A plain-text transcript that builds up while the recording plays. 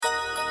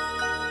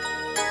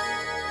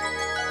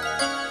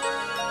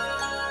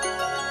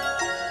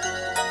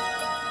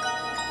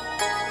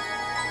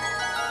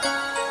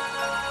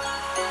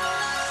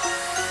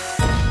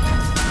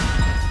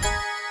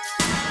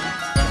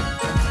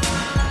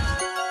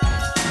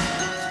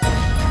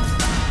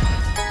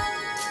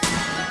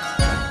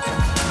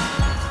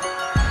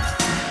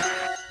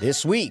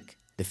This week,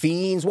 The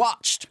Fiends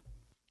watched.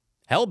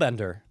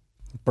 Hellbender.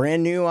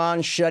 Brand new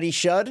on Shuddy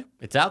Shud.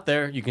 It's out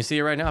there. You can see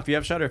it right now. If you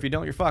have Shudder, if you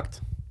don't, you're fucked.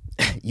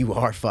 You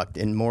are fucked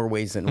in more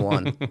ways than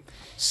one.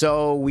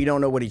 So we don't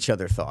know what each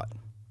other thought.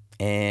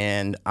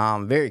 And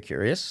I'm very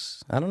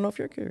curious. I don't know if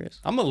you're curious.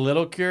 I'm a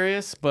little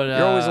curious, but...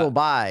 You're always a little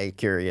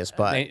bi-curious,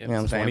 but you know what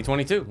I'm saying?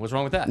 2022. What's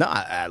wrong with that? No,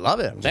 I love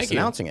it. I'm just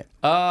announcing it.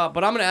 But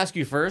I'm going to ask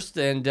you first,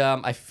 and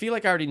I feel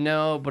like I already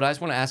know, but I just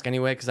want to ask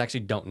anyway because I actually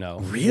don't know.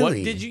 Really? What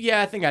did you...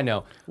 Yeah, I think I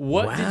know.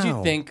 What did you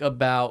Wow. think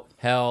about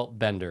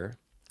Hellbender?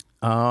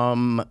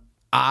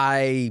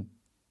 I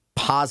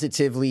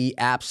positively,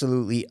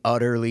 absolutely,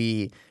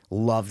 utterly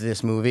love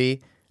this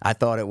movie. I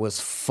thought it was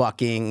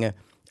fucking...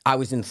 I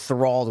was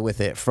enthralled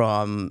with it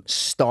from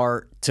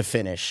start to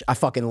finish. I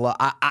fucking love.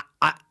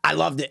 I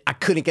loved it. I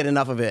couldn't get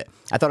enough of it.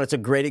 I thought it's a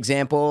great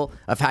example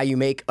of how you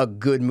make a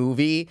good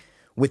movie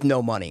with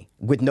no money,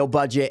 with no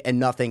budget and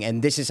nothing.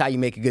 And this is how you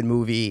make a good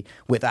movie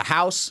with a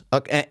house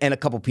and a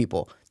couple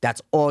people.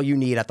 That's all you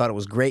need. I thought it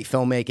was great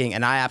filmmaking,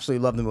 and I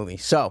absolutely love the movie.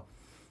 So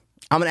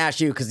I'm going to ask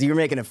you, because you're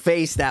making a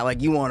face that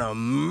like you want to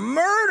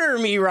murder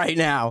me right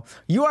now.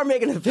 You are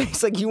making a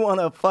face like you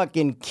want to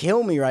fucking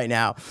kill me right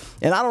now.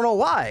 And I don't know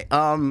why.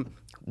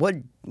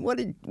 What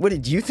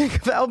did you think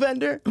of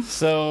Hellbender?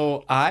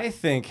 So I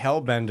think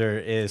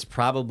Hellbender is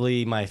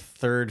probably my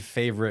third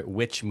favorite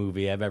witch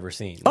movie I've ever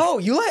seen. Oh,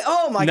 you like?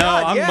 Oh my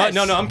God! Yes.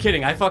 No, I'm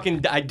kidding.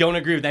 I don't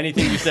agree with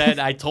anything you said.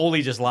 I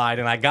totally just lied,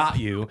 and I got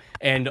you.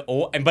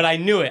 But I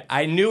knew it.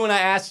 I knew when I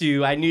asked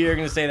you. I knew you were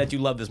going to say that you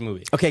love this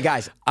movie. Okay,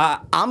 guys,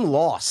 I'm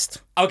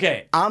lost.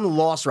 Okay, I'm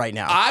lost right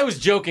now. I was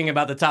joking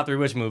about the top 3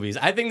 witch movies.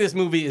 I think this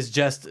movie is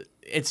just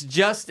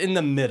in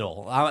the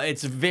middle.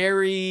 It's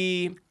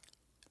very.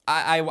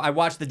 I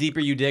watched The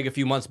Deeper You Dig a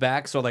few months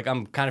back, so like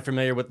I'm kind of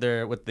familiar with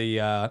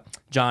the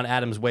John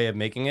Adams way of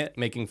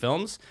making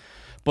films.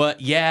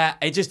 But yeah,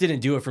 it just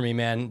didn't do it for me,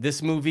 man.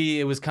 This movie,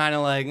 it was kind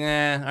of like, all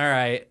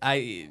right.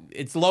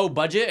 It's low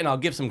budget, and I'll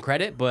give some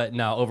credit, but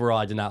no, overall,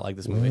 I did not like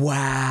this movie.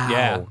 Wow.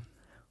 Yeah.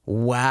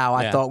 Wow.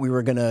 I thought we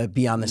were gonna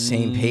be on the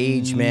same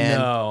page, man.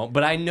 No,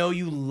 but I know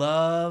you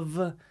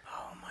love.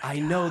 I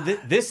know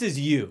this is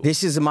you.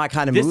 This is my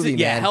kind of movie,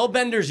 man.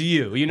 Hellbender's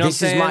you. You know what I'm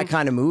saying? This is my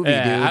kind of movie,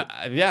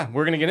 dude. Yeah,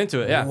 we're going to get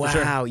into it. Yeah, wow,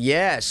 for sure.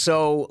 Yeah.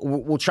 So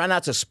we'll try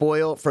not to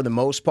spoil for the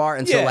most part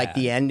until like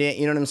the ending.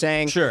 You know what I'm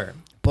saying? Sure.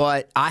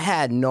 But I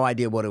had no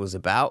idea what it was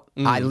about.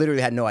 I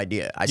literally had no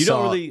idea.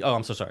 Don't really... Oh,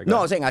 I'm so sorry. No,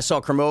 I was saying I saw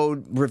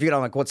Kermode reviewed.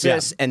 I'm like, what's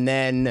this? And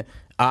then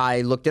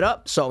I looked it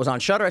up. So it was on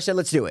Shudder. I said,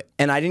 let's do it.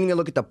 And I didn't even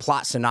look at the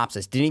plot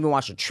synopsis. Didn't even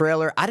watch the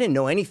trailer. I didn't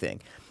know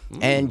anything.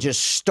 And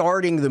just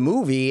starting the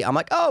movie, I'm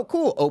like, oh,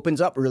 cool.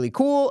 Opens up really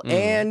cool.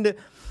 And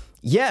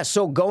yeah,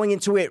 so going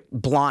into it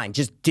blind,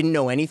 just didn't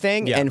know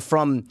anything. Yeah. And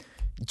from,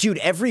 dude,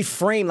 every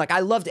frame, like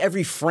I loved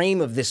every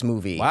frame of this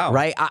movie. Wow.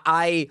 Right?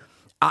 I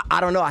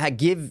don't know. I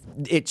give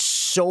it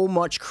so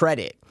much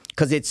credit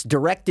because it's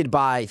directed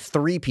by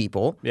 3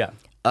 people. Yeah.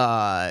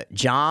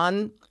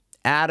 John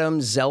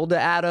Adams, Zelda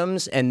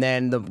Adams, and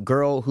then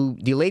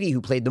the lady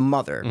who played the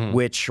mother,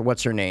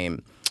 what's her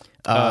name?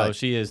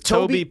 She is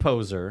Toby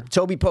Poser.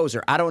 Toby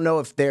Poser. I don't know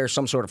if they're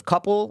some sort of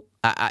couple.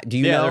 Do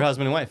you know? Yeah, they're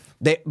husband and wife.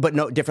 But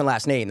no, different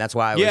last name. That's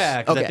why I was...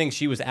 Yeah, because I think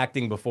she was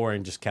acting before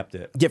and just kept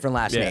it. Different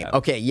last name.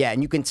 Okay, yeah,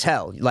 and you can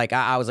tell. Like,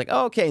 I was like,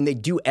 oh, okay, and they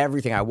do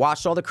everything. I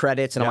watched all the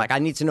credits, and I'm like, I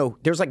need to know.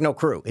 There's like no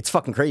crew. It's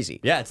fucking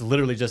crazy. Yeah, it's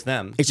literally just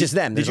them. It's just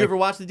them. Did you ever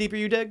watch The Deeper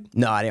You Dig?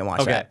 No, I didn't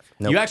watch that.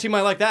 Nope. You actually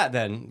might like that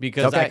then,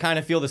 because I kind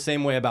of feel the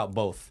same way about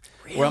both.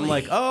 Really? Where I'm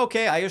like, oh,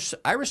 okay,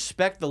 I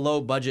respect the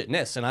low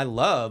budgetness, and I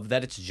love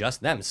that it's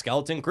just them,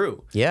 skeleton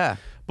crew. Yeah.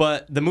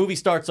 But the movie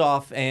starts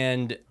off,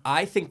 and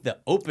I think the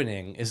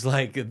opening is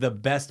like the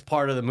best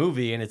part of the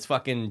movie, and it's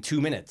fucking 2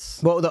 minutes.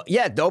 Well,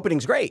 the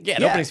opening's great. Yeah,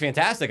 the opening's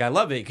fantastic. I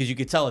love it because you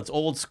could tell it's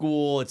old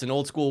school. It's an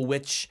old school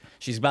witch.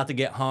 She's about to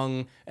get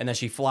hung, and then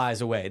she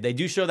flies away. They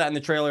do show that in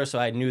the trailer, so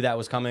I knew that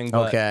was coming.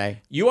 But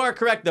you are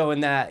correct, though, in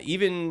that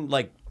even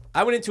like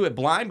I went into it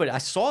blind, but I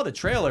saw the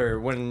trailer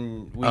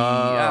when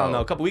I don't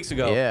know, a couple weeks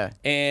ago. Yeah.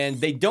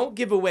 And they don't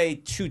give away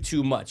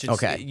too much.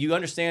 You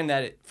understand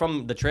that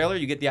from the trailer,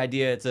 you get the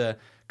idea it's a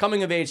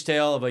coming-of-age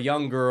tale of a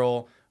young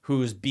girl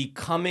who's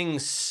becoming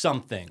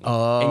something.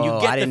 And you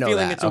get the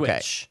feeling it's a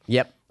witch.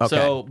 Yep. Okay.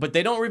 So, but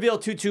they don't reveal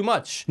too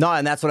much. No,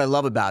 and that's what I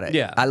love about it.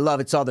 Yeah. I love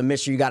it's all the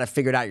mystery. You got to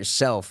figure it out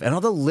yourself. And all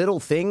the little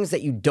things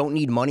that you don't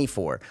need money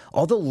for.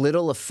 All the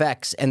little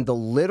effects and the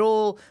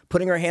little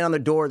putting her hand on the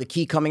door, the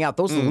key coming out.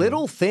 Those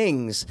little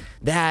things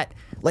that,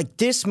 like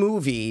this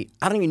movie,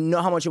 I don't even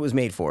know how much it was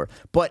made for.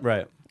 But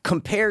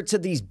compared to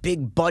these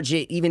big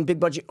budget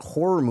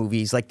horror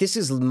movies, like this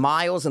is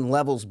miles and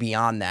levels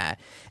beyond that.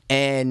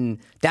 And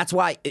that's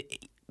why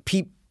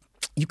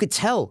you could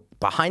tell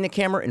behind the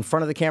camera, in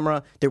front of the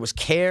camera, there was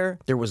care,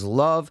 there was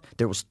love,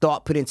 there was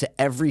thought put into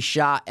every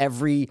shot,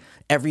 every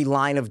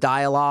line of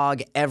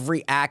dialogue,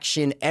 every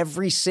action,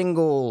 every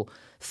single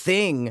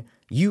thing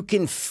you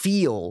can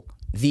feel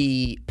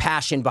the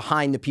passion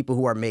behind the people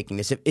who are making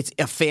this. It's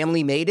a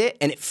family made it,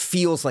 and it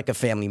feels like a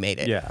family made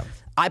it. Yeah.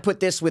 I put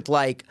this with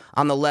like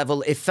on the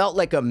level, it felt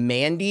like a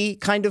Mandy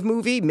kind of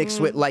movie mixed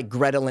with like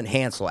Gretel and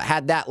Hansel. It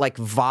had that like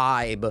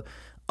vibe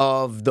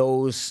of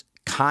those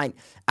kind.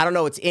 I don't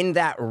know, it's in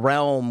that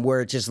realm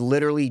where it just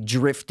literally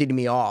drifted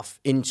me off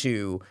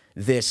into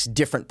this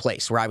different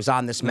place where I was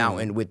on this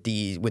mountain with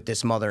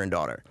this mother and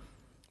daughter.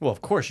 Well,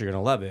 of course you're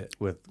gonna love it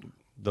with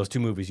those two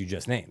movies you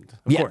just named.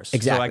 Of course.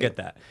 Exactly. So I get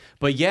that.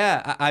 But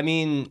yeah, I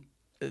mean,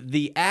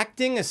 the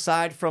acting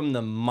aside from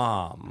the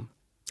mom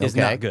is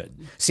not good.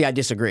 See, I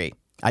disagree.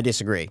 I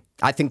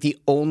think the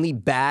only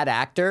bad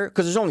actor,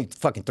 because there's only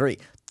fucking 3,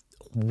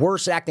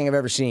 worst acting I've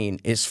ever seen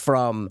is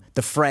from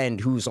the friend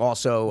who's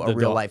also a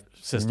real life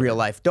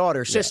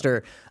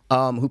sister,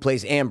 who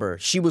plays Amber.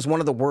 She was one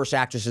of the worst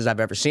actresses I've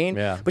ever seen.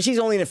 Yeah. But she's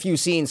only in a few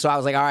scenes, so I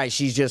was like, all right,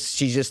 she's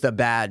just a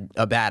bad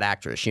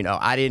actress. You know,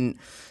 I didn't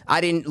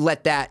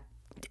let that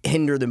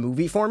hinder the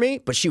movie for me,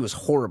 but she was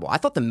horrible. I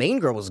thought the main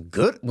girl was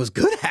good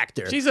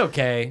actor. She's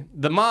okay.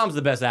 The mom's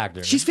the best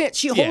actor. She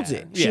holds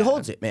it. She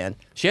holds it, man.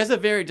 She has a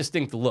very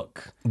distinct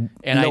look.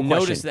 And No I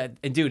noticed question. that,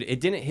 and dude, it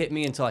didn't hit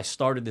me until I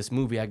started this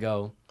movie. I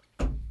go,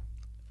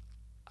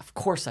 of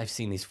course I've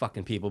seen these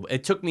fucking people.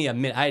 It took me a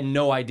minute. I had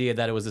no idea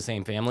that it was the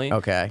same family.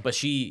 Okay. But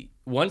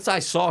once I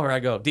saw her, I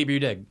go, Deeper You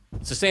Dig.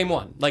 It's the same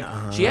one. Like,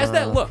 she has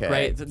that look, okay.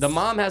 right? The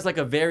mom has like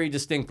a very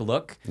distinct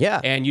look. Yeah.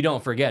 And you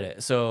don't forget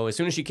it. So as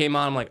soon as she came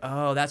on, I'm like,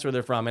 oh, that's where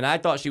they're from. And I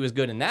thought she was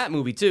good in that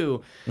movie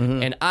too.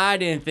 Mm-hmm. And I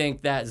didn't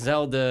think that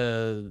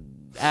Zelda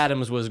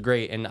Adams was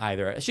great in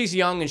either. She's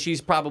young and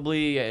she's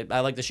probably, I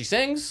like that she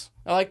sings.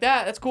 I like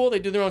that. That's cool. They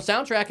do their own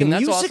soundtrack and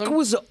that's Music awesome.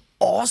 was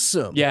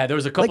awesome. Yeah, there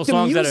was a couple Like, the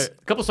songs mus-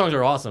 a couple songs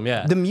are awesome.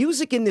 Yeah. The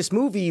music in this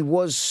movie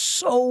was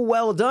so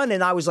well done,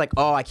 and I was like,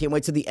 oh, I can't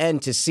wait to the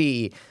end to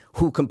see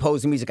who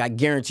composed the music. I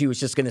guarantee you it's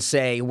just going to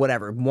say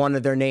whatever, one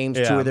of their names,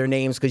 two Yeah. of their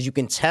names, because you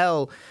can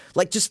tell,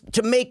 like, just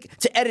to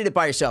edit it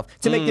by yourself,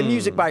 to make the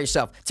music by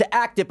yourself, to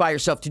act it by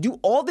yourself, to do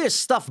all this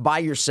stuff by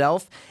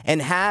yourself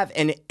and have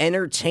an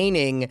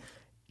entertaining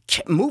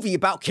movie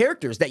about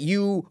characters that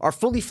you are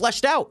fully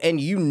fleshed out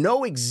and you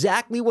know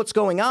exactly what's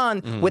going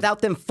on without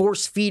them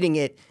force feeding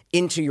it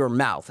into your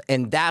mouth.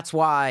 And that's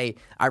why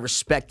I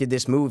respected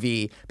this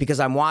movie,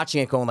 because I'm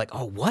watching it going like,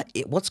 oh,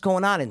 what's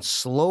going on? And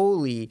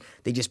slowly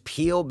they just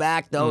peel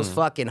back those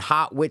fucking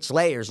hot witch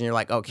layers and you're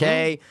like,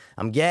 okay,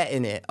 I'm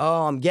getting it.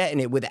 Oh, I'm getting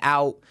it,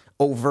 without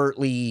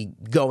overtly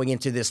going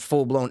into this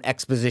full-blown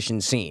exposition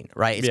scene,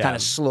 right? It's Yeah. kind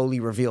of slowly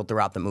revealed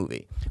throughout the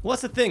movie. Well,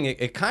 that's the thing.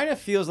 It kind of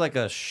feels like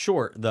a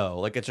short, though.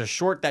 Like it's a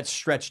short that's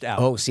stretched out.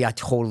 Oh, see, I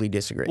totally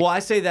disagree. Well, I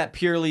say that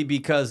purely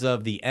because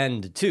of the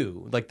end,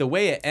 too. Like the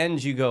way it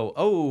ends, you go,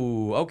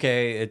 oh,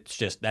 okay,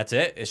 that's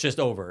it. It's just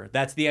over.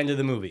 That's the end of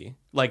the movie.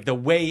 Like the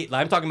way,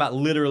 I'm talking about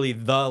literally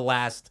the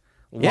last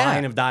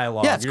line of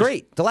dialogue. Yeah, it's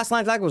great. The last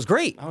line of dialogue was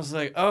great. I was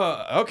like,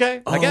 oh,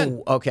 okay.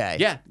 Again. Okay.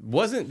 Yeah,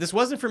 this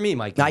wasn't for me,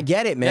 Mike. I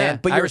get it, man. Yeah,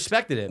 but I you're-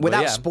 respected it. but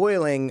Without yeah.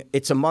 spoiling,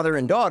 it's a mother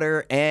and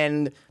daughter,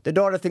 and the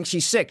daughter thinks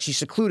she's sick. She's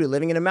secluded,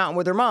 living in a mountain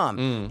with her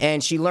mom.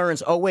 And she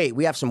learns, oh, wait,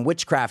 we have some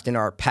witchcraft in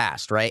our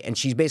past, right? And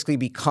she's basically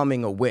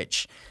becoming a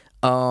witch.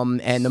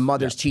 And the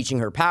mother's teaching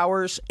her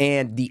powers,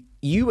 and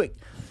you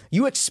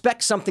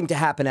expect something to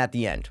happen at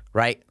the end,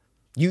 right?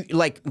 You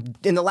like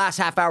in the last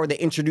half hour they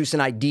introduce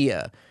an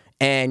idea.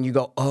 And you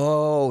go,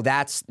 oh,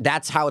 that's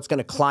how it's going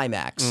to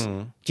climax.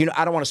 Do you know?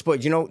 I don't want to spoil.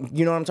 Do you know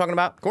what I'm talking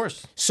about? Of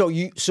course. So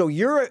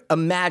you're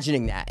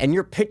imagining that, and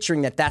you're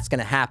picturing that that's going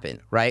to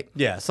happen, right?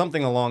 Yeah,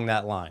 something along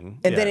that line.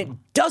 And Yeah. then it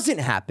doesn't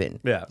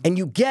happen. Yeah. And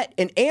you get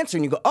an answer,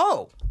 and you go,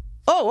 oh,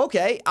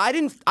 okay.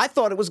 I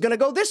thought it was going to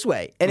go this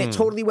way, and it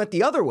totally went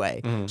the other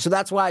way. So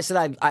that's why I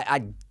said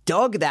I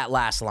dug that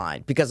last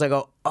line, because I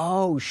go,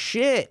 oh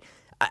shit.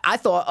 I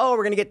thought, oh, we're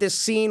going to get this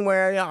scene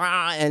where,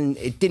 and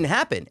it didn't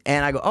happen.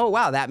 And I go, oh,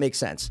 wow, that makes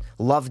sense.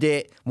 Loved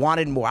it.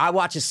 Wanted more. I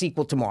watch a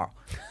sequel tomorrow.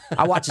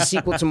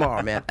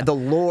 Man. The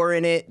lore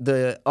in it,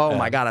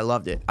 my God, I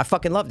loved it. I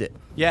fucking loved it.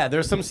 Yeah,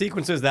 there's some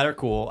sequences that are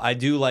cool. I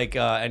do like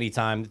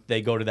anytime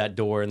they go to that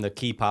door and the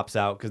key pops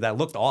out, because that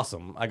looked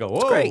awesome. I go,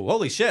 whoa, great.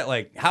 holy shit.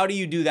 Like, how do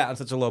you do that on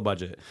such a low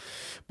budget?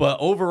 But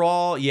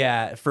overall,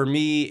 yeah, for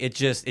me, it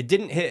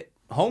didn't hit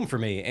home for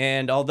me.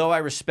 And although I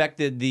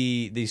respected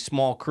the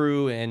small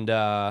crew and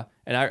I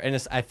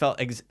felt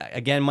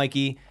again,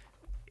 Mikey,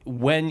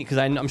 because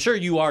I'm sure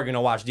you are gonna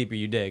watch Deeper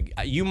You Dig,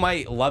 you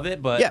might love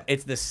it, but Yeah.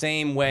 it's the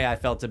same way I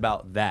felt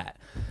about that.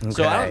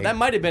 So Okay. that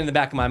might have been in the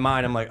back of my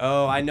mind. I'm like,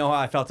 oh, I know how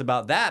I felt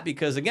about that,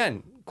 because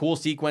again, cool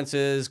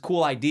sequences,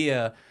 cool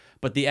idea.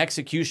 But the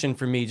execution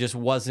for me just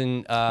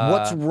wasn't.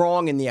 What's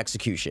wrong in the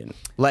execution?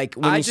 Like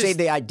when you say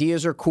the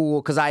ideas are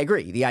cool, because I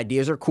agree, the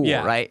ideas are cool,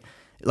 Yeah. right?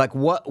 Like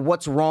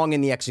what's wrong in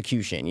the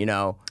execution? You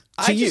know,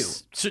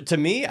 To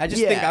me, I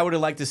just think Yeah. I would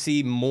have liked to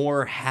see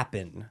more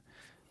happen.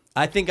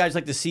 I think I'd just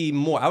like to see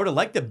more. I would have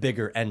liked a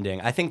bigger ending.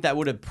 I think that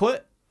would have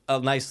put a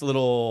nice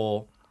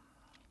little,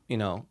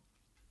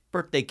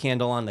 birthday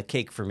candle on the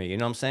cake for me. You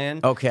know what I'm saying?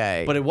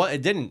 Okay. But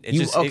it didn't. It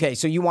just Okay,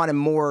 so you wanted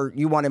more.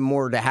 You wanted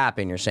more to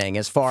happen. You're saying,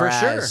 as far for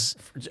as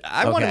sure.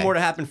 I wanted more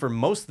to happen for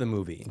most of the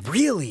movie.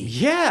 Really?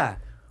 Yeah,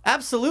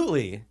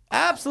 absolutely.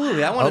 I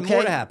wanted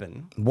more to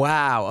happen.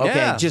 Wow. Okay.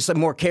 Yeah. Just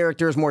more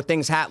characters, more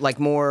things. Like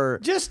more.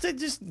 Just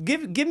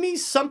give me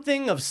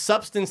something of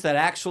substance that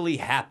actually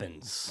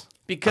happens.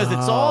 Because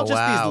it's all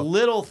just these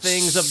little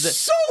things of the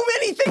so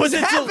many things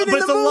happen in the But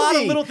it's a lot of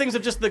movie. little things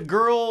of just the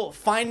girl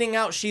finding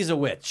out she's a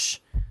witch.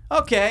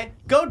 Okay,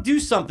 go do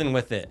something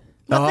with it.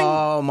 Nothing.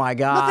 Oh my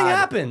God. Nothing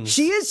happens.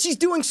 She's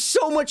doing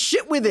so much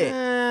shit with it.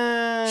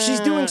 She's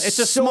doing It's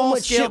a so small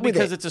much scale shit with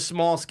because it. it's a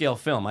small scale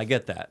film. I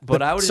get that,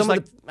 but I would some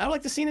of I would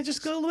like to see it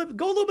just go a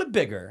little bit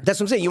bigger. That's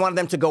what I'm saying. You wanted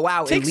them to go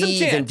out Take and some leave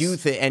chance. and do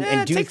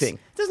things.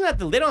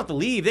 They don't have to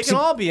leave. They can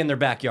all be in their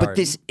backyard. But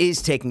this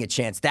is taking a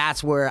chance.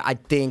 That's where I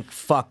think,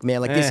 fuck,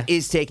 man, like this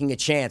is taking a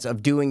chance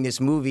of doing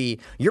this movie.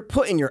 You're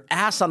putting your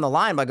ass on the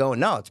line by going,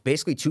 no, it's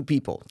basically two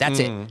people. That's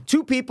it.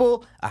 Two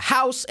people, a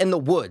house, and the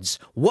woods.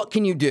 What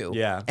can you do?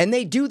 Yeah. And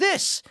they do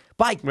this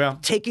by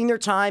taking their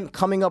time,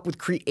 coming up with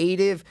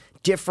creative,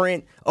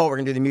 different, we're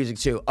going to do the music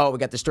too. We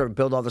got this story,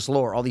 build all this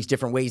lore, all these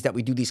different ways that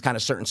we do these kind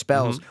of certain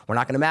spells. We're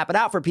not going to map it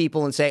out for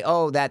people and say,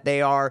 that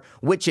they are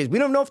witches. We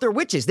don't know if they're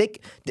witches. They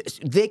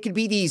could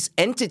be these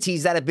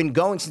entities that have been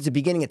going since the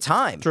beginning of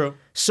time. True.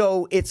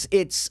 So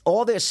it's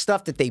all this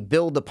stuff that they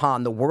build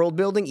upon, the world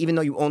building, even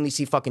though you only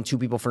see fucking two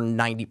people for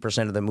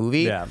 90% of the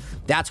movie. Yeah.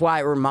 That's why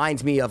it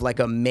reminds me of like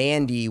a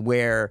Mandy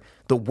where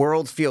the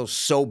world feels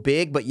so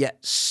big, but yet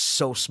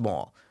so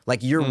small.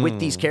 Like you're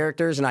with these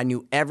characters and I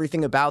knew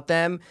everything about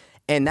them.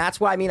 And that's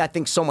why, I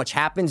think so much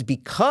happens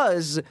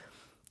because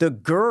the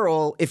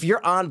girl, if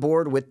you're on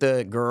board with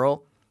the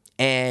girl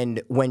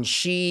and when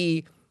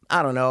she,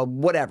 I don't know,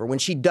 whatever, when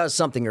she does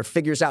something or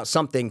figures out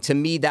something, to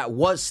me, that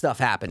was stuff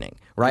happening,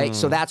 right?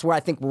 So that's where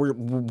I think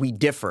we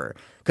differ.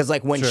 Because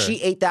like when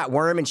she ate that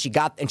worm and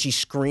she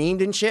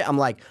screamed and shit, I'm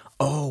like,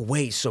 oh,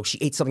 wait, so she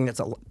ate something that's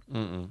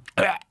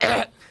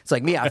It's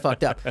like me, I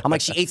fucked up. I'm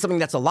like, she ate something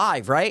that's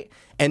alive, right?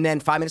 And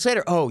then 5 minutes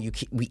later,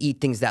 we eat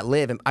things that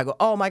live. And I go,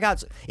 oh my God.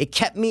 So it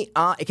kept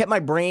my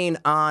brain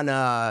on,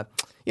 I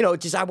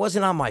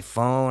wasn't on my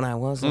phone. I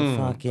wasn't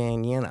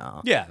fucking,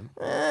 Yeah.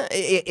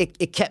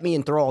 It kept me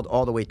enthralled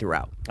all the way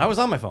throughout. I was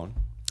on my phone.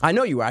 I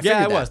know you were.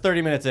 I was.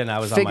 30 minutes in, I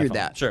was on my phone. Figured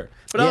that. Sure.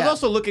 But I was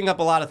also looking up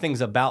a lot of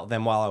things about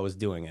them while I was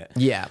doing it.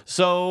 Yeah.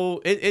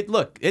 So,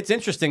 look, it's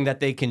interesting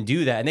that they can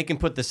do that and they can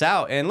put this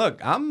out. And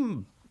look,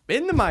 I'm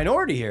in the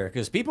minority here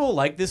because people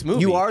like this movie.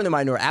 You are in the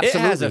minority.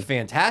 Absolutely. It has a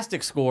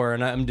fantastic score on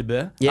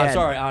IMDb. Yeah. I'm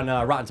sorry, on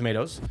Rotten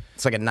Tomatoes.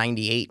 It's like a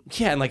 98.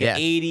 Yeah, and like an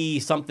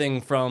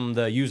 80-something from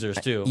the users,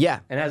 too.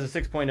 Yeah. And it has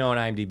a 6.0 on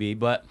IMDb.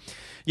 But,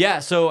 yeah,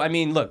 so,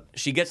 look,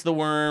 she gets the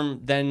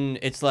worm, then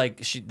it's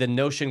like the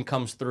notion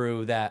comes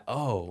through that,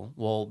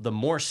 the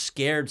more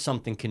scared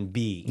something can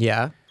be,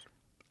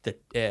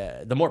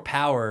 the more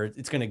power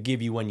it's going to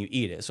give you when you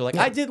eat it. So,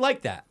 I did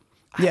like that.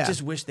 I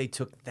just wish they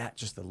took that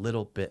just a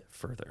little bit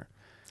further.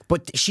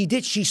 But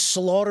she's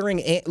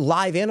slaughtering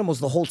live animals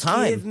the whole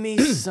time. Give me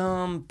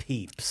some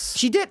peeps.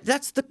 She did.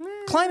 That's the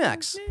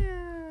climax.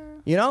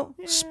 You know?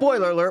 Yeah.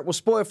 Spoiler alert. We'll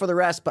spoil for the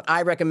rest, but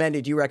I recommend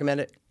it. Do you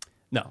recommend it?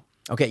 No.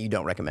 Okay, you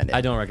don't recommend it.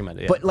 I don't recommend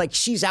it. Yeah. But like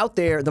she's out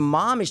there, the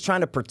mom is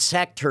trying to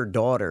protect her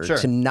daughter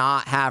to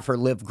not have her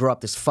grow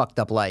up this fucked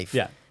up life.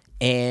 Yeah.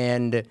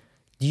 And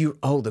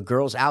the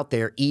girl's out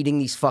there eating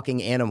these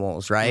fucking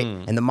animals, right?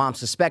 And the mom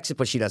suspects it,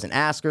 but she doesn't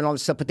ask her and all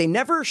this stuff. But they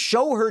never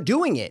show her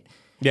doing it.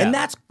 Yeah. And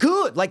that's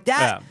good. Like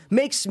that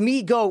makes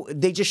me go,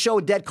 they just show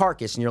a dead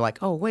carcass and you're like,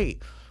 oh,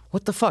 wait,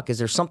 what the fuck? Is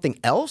there something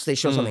else? They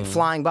show something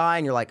flying by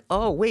and you're like,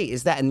 oh, wait,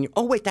 is that? And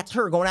wait, that's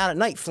her going out at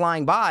night,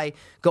 flying by,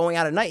 going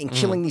out at night and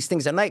killing these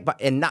things at night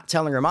and not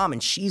telling her mom.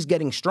 And she's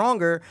getting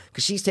stronger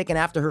because she's taking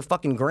after her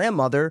fucking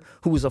grandmother,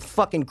 who was a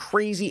fucking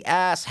crazy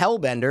ass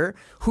hellbender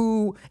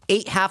who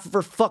ate half of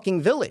her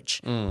fucking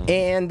village.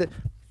 And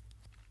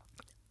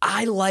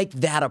I like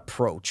that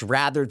approach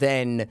rather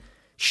than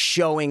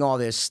showing all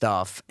this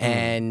stuff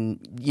and,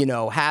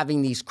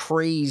 having these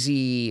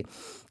crazy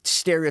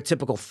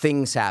stereotypical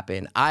things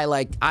happen. I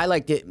liked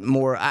it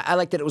more. I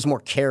liked that it was more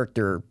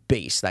character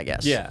based, I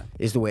guess. Yeah.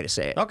 Is the way to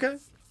say it. Okay.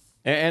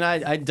 And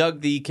I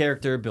dug the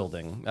character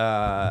building.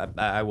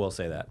 I will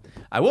say that.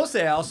 I will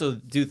say I also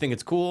do think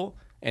it's cool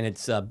and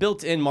it's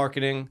built-in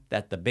marketing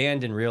that the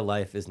band in real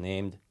life is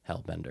named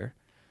Hellbender.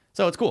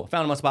 So it's cool.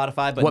 Found them on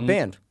Spotify. But what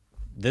band?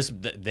 Who?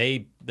 Yeah.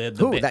 Band.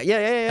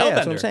 Hellbender.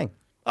 That's what I'm saying.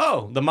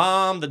 Oh, the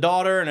mom, the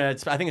daughter, and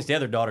I think it's the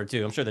other daughter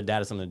too. I'm sure the dad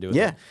has something to do with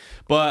it.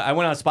 But I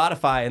went on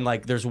Spotify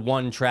and there's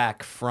one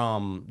track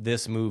from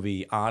this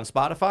movie on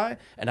Spotify,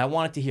 and I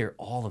wanted to hear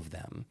all of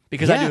them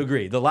because I do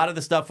agree. A lot of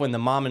the stuff when the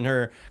mom and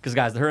her, because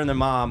guys, her and their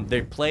mom,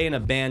 they play in a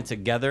band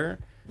together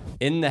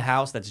in the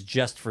house that's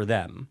just for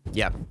them.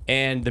 Yeah.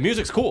 And the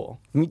music's cool.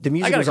 The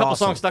music I got a couple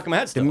awesome. songs stuck in my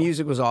head still. The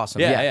music was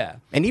awesome. Yeah.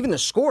 And even the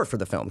score for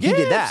the film. He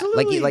did that.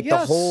 Absolutely. The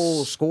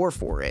whole score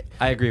for it.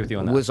 I agree with you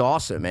on that. Was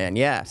awesome, man.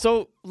 Yeah.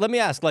 So let me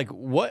ask,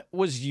 what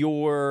was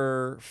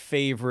your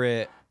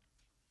favorite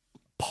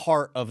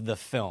part of the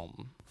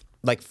film?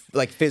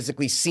 like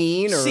physically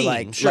seen or Scene,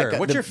 like sure. like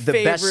What's your the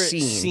favorite best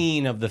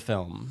scene of the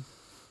film?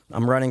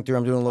 I'm running through.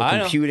 I'm doing a little I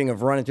know. computing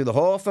of running through the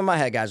whole film in my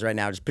head, guys. Right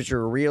now, just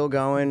picture a reel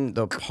going.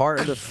 The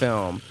part of the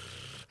film.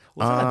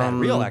 Well, it's not a bad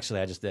reel, actually.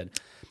 I just did.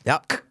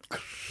 Yep.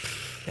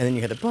 And then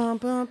you hit the bum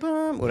bum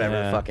bum, whatever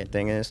the Yeah. fucking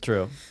thing is.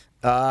 True.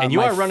 And you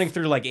my are running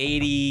through like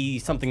 80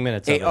 something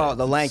minutes. Of it. Oh,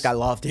 the length, I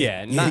loved it.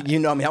 Yeah, not- you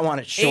know me, I want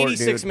it short,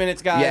 86 dude.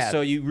 minutes, guys. Yeah.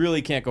 So you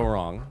really can't go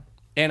wrong.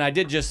 And I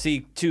did just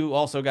see too.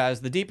 Also,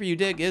 guys, The Deeper You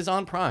Dig is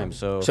on Prime.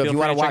 So So if feel you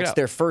want to watch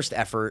their first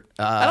effort,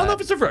 I don't know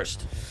if it's their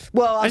first.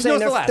 well, I'm just know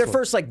saying it's the last their one.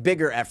 first like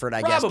bigger effort,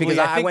 I guess, Probably, because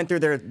I I think- went through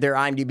their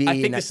IMDb. I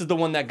think and this is the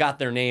one that got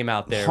their name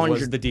out there.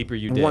 Was The Deeper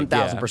You Dig?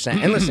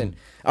 1,000%. And listen,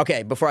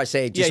 okay, before I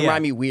say it, just Yeah, yeah.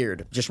 remind me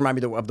weird. Just remind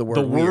me of the word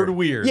The weird. word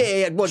weird.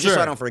 Yeah. Well, just so Sure.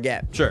 I don't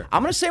forget. Sure.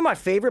 I'm going to say my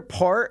favorite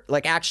part,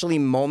 like actually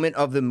moment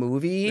of the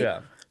movie,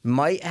 Yeah.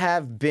 might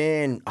have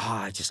been,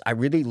 I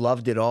really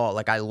loved it all.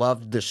 Like, I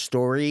loved the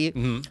story.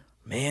 Mm-hmm.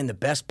 Man, the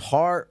best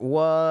part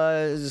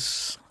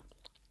was,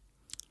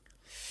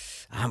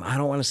 I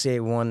don't want to say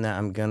one that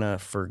I'm going to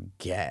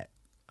forget.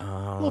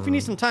 Well, if you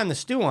need some time to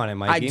stew on it,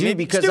 Mikey. I do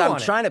maybe because stew I'm on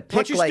it. trying to Why don't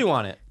pick you like stew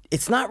on it?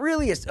 It's not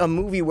really a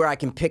movie where I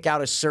can pick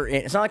out a certain.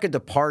 It's not like a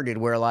Departed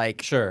where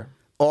like Sure.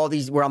 all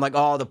these where I'm like,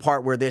 oh, the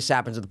part where this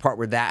happens or the part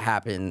where that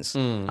happens.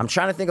 I'm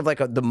trying to think of like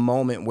the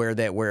moment where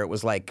it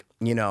was like,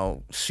 you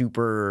know,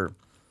 super.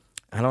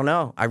 I don't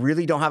know. I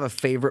really don't have a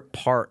favorite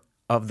part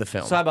of the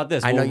film. So how about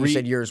this? I know We'll you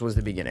said yours was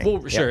the beginning.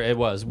 Well, Yeah. sure, it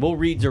was. We'll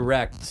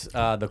redirect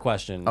the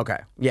question. Okay.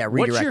 Yeah.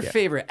 What's Redirect your it.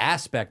 favorite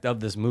aspect of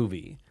this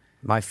movie?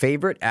 My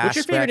favorite aspect.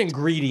 What's your favorite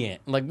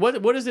ingredient? Like,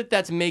 what is it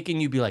that's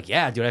making you be like,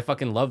 yeah, dude, I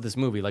fucking love this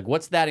movie? Like,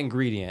 what's that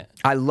ingredient?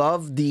 I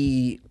love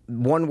the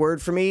one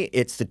word for me.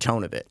 It's the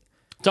tone of it.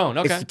 Tone,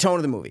 okay. It's the tone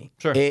of the movie.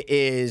 Sure. It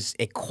is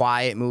a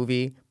quiet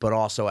movie, but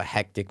also a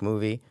hectic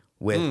movie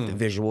with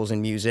visuals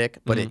and music.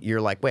 But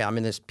you're like, wait, I'm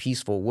in this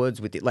peaceful woods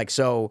with it. Like,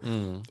 so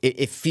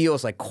it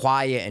feels like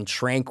quiet and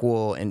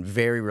tranquil and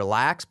very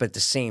relaxed, but at the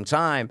same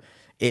time,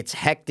 it's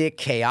hectic,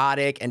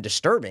 chaotic, and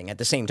disturbing at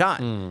the same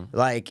time.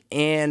 Like,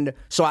 and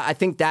so I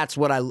think that's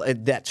what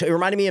it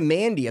reminded me of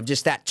Mandy, of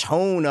just that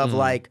tone of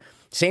like,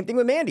 same thing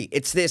with Mandy.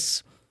 It's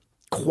this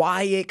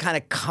quiet, kind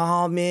of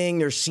calming.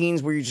 There's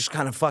scenes where you just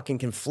kind of fucking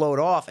can float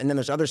off, and then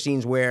there's other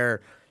scenes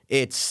where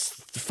it's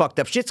fucked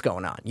up shit's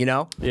going on, you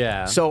know?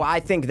 Yeah. So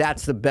I think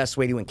that's the best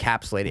way to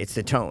encapsulate it. It's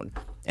the tone.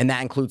 And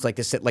that includes like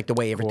the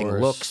way everything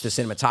course. looks, the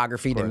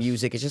cinematography, the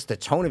music. It's just the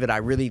tone of it. I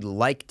really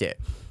liked it.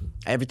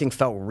 Everything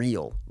felt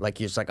real. Like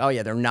you're just like, oh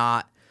yeah,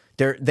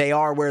 they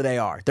are where they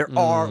are. They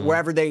are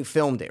wherever they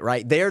filmed it,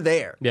 right? They're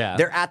there. Yeah.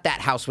 They're at that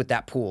house with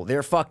that pool.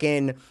 They're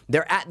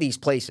at these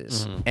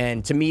places.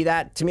 And to me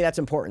that's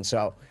important.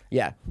 So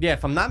yeah. Yeah,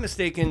 if I'm not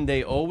mistaken,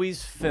 they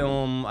always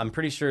film. I'm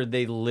pretty sure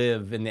they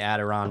live in the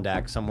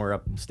Adirondack, somewhere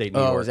upstate New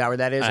York. Oh, is that where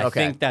that is? And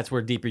Okay. I think that's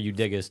where Deeper You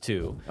Dig is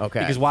too.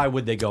 Okay. Because why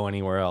would they go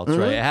anywhere else,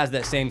 right? It has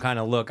that same kind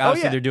of look.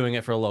 Obviously, yeah. they're doing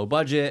it for a low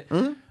budget.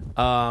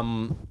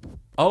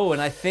 Oh,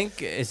 and I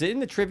think is it in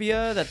the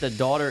trivia that the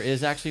daughter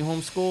is actually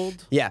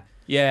homeschooled? Yeah.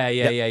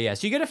 Yeah.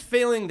 So you get a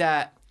feeling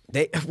that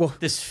Well,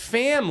 this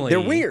family,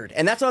 they're weird,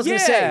 and that's what I was gonna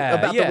say Yeah,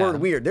 about yeah. the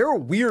word weird. They're a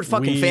weird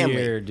fucking family.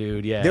 Weird,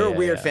 dude. Yeah, They're yeah, a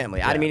weird yeah. family.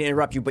 I Yeah. didn't mean to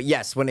interrupt you, but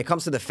yes, when it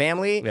comes to the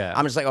family, Yeah.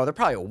 I'm just like, oh, they're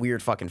probably a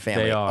weird fucking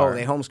family. They are. Oh,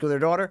 they homeschool their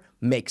daughter?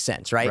 Makes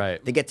sense, right?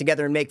 Right. They get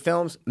together and make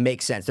films?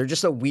 Makes sense. They're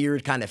just a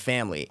weird kind of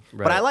family.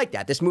 But Right. I like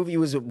that. This movie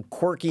was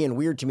quirky and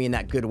weird to me in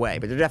that good way,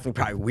 but they're definitely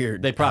probably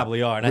weird. They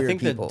probably are, and I weird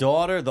think people. the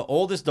daughter, the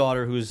oldest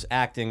daughter who's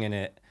acting in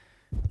it.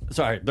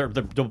 Sorry, they're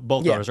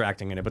both Yeah. daughters are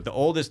acting in it, but the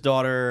oldest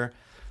daughter,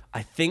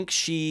 I think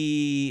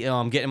she.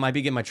 Might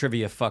be getting my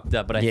trivia fucked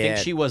up, but I think Yeah.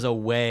 she was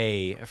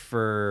away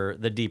for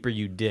The Deeper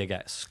You Dig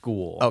at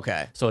school.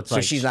 Okay. so it's so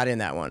like she's not in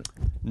that one.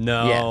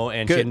 no, Yeah.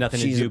 and she Good. had nothing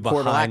She's to a do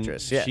portal behind.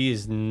 actress, yeah. She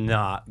is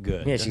not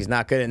good. Yeah, she's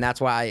not good, and that's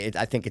why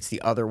I think it's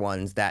the other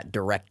ones that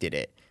directed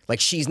it. Like,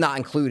 she's not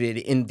included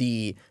in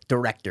the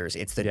directors.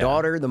 It's the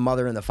daughter, the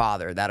mother, and the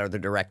father that are the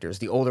directors.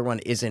 The older one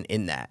isn't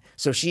in that.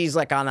 So she's,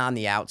 like, on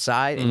the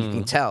outside, and you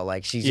can tell,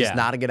 like, she's just Yeah.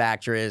 not a good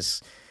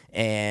actress.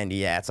 And,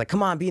 yeah, it's like,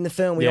 come on, be in the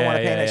film. We don't want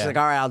to pay yeah, that. She's yeah. like,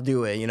 all right, I'll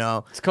do it, you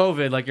know? It's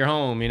COVID, like you're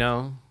home, you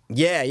know.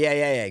 Yeah,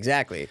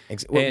 exactly.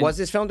 And- Was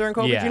this filmed during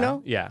COVID, Yeah, you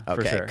know? yeah,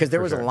 for Okay, sure, because there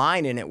for was sure. a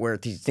line in it where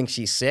he thinks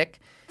she's sick,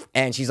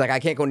 and she's like, I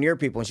can't go near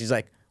people. And she's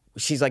like,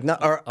 no,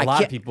 or A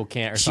lot of people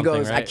can't or she something,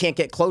 goes, I right? can't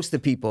get close to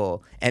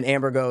people. And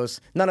Amber goes,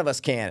 none of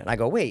us can. And I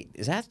go, wait,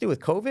 does that have to do with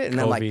COVID?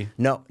 And I'm like, COVID.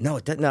 no,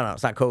 it's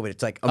not COVID.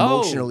 It's like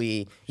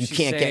emotionally, you she's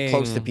can't get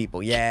close to saying-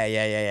 people.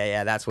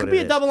 Yeah. That's what Could it be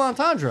a is. double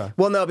entendre.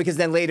 Well, no, because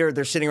then later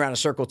they're sitting around a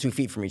circle 2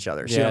 feet from each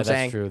other. See Yeah, what I'm that's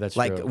saying? true, that's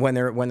like true. when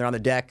they're on the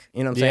deck.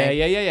 You know what I'm Yeah,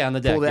 saying? yeah. On the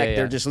deck, Pool deck. yeah.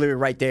 They're just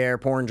literally right there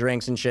pouring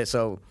drinks and shit.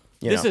 So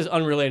This is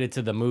unrelated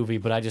to the movie,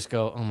 but I just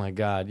go, oh my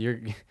god,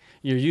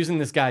 you're using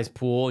this guy's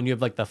pool, and you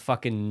have like the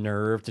fucking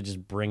nerve to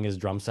just bring his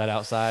drum set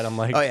outside. I'm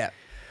like, oh yeah.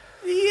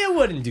 you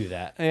wouldn't do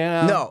that. You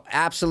know? No,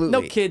 absolutely.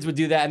 no kids would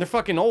do that, and they're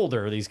fucking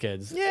older. These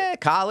kids, Yeah,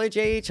 college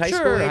age, high sure,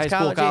 school age, high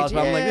school, college age.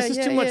 but I'm like, Yeah, this is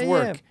yeah, too much yeah,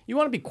 work. yeah. You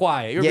want to be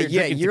quiet. You're over here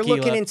drinking You're tequila.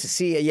 looking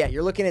into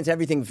you're looking into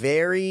everything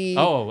very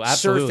Oh,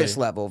 absolutely. surface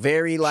level,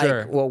 very like,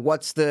 Sure. well,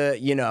 what's the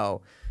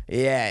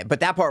Yeah, but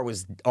that part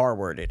was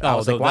R-worded. I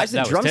was like, why is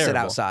the drum set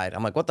outside?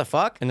 I'm like, what the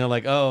fuck? And they're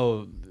like,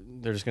 oh,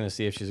 they're just going to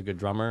see if she's a good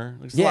drummer.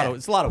 It's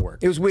a lot of work.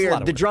 It was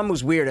weird. The drum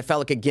was weird. It felt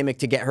like a gimmick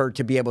to get her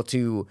to be able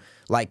to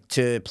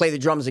to play the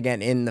drums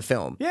again in the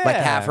film. Yeah. Like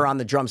have her on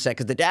the drum set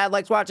because the dad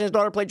likes watching his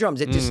daughter play drums.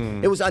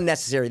 It was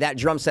unnecessary. That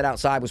drum set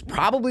outside was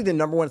probably the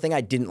number one thing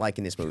I didn't like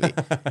in this movie.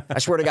 I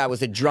swear to God, was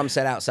the drum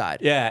set outside.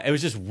 Yeah, it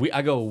was just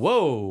I go,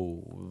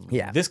 whoa.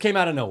 Yeah. This came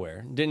out of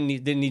nowhere. Didn't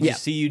need to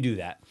see you do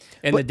that.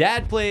 And the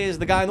dad plays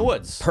the guy in the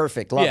woods.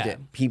 Perfect. Loved it.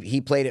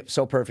 He played it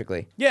so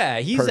perfectly.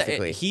 Yeah,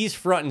 he's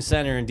front and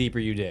center in Deeper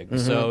You Dig.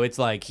 So it's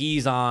like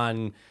he's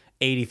on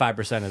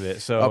 85% of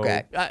it. So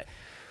okay.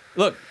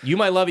 Look, you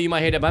might love it, you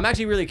might hate it, but I'm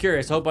actually really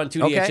curious. Hope on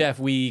 2DHF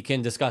we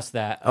can discuss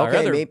that. Our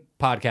other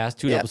podcast,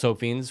 Two Double Soap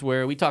Fiends,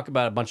 where we talk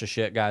about a bunch of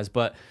shit, guys.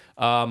 But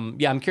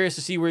I'm curious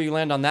to see where you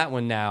land on that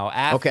one now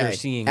after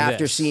seeing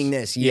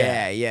this.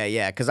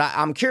 Yeah. Because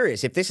I'm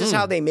curious. If this is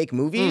how they make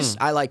movies,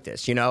 I like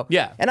this, you know?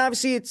 Yeah. And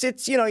obviously,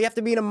 it's you have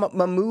to be in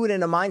a mood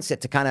and a mindset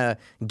to kind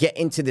of get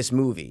into this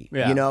movie.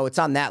 Yeah. You know, it's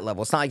on that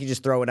level. It's not like you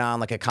just throw it on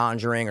like a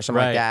Conjuring or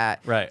something like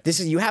that. Right.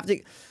 You have to,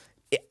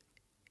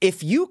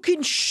 if you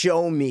can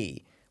show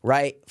me,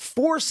 right,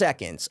 4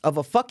 seconds of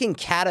a fucking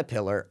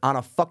caterpillar on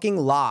a fucking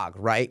log,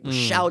 right,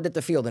 shallowed at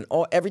the field, and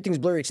everything's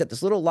blurry except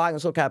this little log and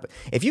this little caterpillar.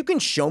 If you can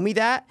show me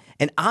that,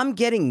 and I'm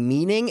getting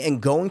meaning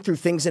and going through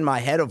things in my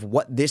head of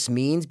what this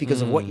means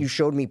because of what you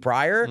showed me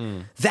prior,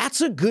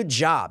 that's a good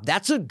job.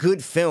 That's a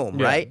good film,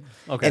 right?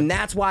 Okay. And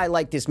that's why I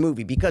like this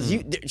movie because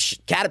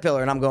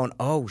caterpillar, and I'm going,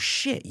 oh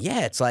shit,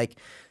 yeah, it's like.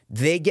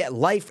 They get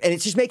life, and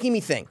it's just making me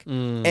think.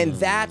 And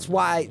that's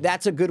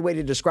a good way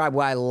to describe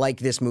why I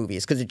like this movie.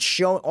 Is because it's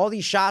showing all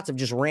these shots of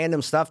just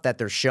random stuff that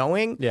they're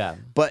showing. Yeah.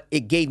 But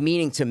it gave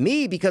meaning to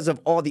me because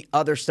of all the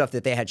other stuff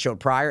that they had showed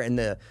prior and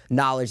the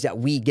knowledge that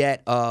we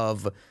get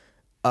of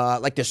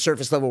like the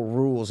surface level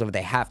rules of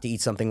they have to eat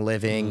something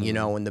living,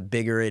 and the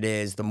bigger it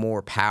is, the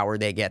more power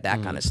they get,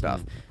 that kind of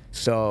stuff.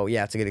 So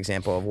yeah, it's a good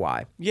example of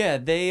why. Yeah,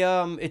 they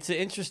it's an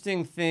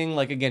interesting thing.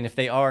 Like again, if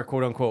they are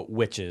quote unquote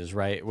witches,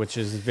 right? Which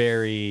is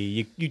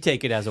very you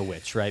take it as a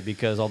witch, right?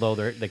 Because although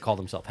they call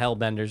themselves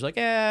hellbenders, like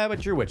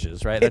but you're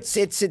witches, right? It's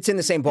in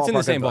the same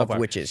ballpark of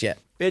witches. Yeah,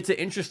 it's an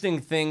interesting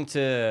thing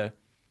to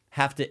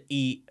have to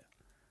eat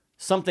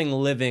something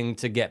living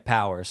to get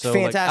power. So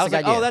fantastic I was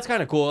like, idea. oh, that's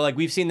kind of cool. Like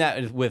we've seen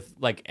that with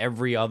like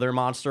every other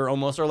monster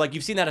almost, or like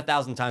you've seen that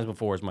 1,000 times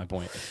before is my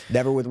point.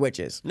 Never with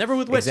witches. Never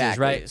with witches,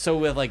 exactly. Right? So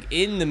with like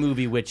in the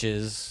movie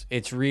Witches,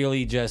 it's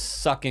really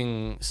just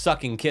sucking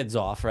kids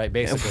off, right?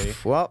 Basically.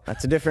 Well,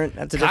 that's a different.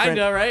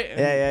 Kinda, right? Yeah.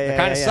 They're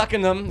kind of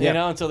sucking them, you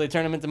know, until they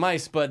turn them into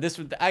mice. But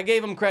I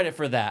gave them credit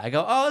for that. I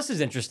go, oh, this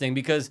is interesting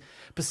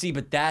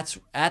but that's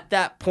at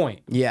that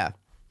point. Yeah.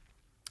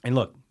 And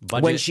look,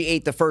 budget. When she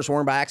ate the first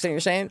worm by accident,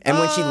 you're saying? And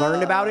when she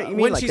learned about it, you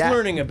mean? When like she's that?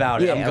 learning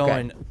about it, Yeah, I'm okay.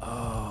 going,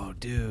 oh,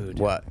 dude.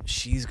 What?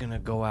 She's going to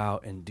go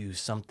out and do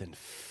something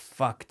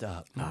fucked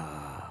up.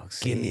 Oh,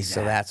 Give me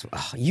so that.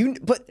 that's...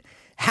 but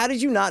how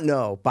did you not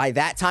know by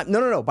that time...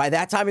 No. By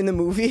that time in the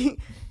movie...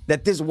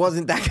 that this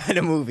wasn't that kind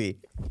of movie.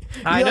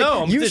 I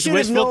know. I'm you just should have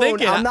wishful known.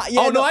 thinking. I'm not,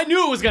 yeah, no, I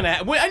knew it was going to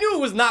happen. I knew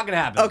it was not going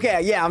to happen.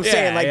 Okay, yeah, I'm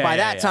saying, like, by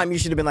that yeah. time, you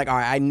should have been like, all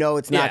right, I know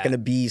it's not Yeah. going to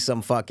be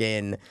some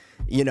fucking,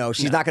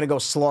 she's not going to go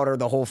slaughter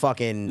the whole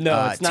fucking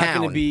No, it's not town.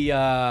 going to be,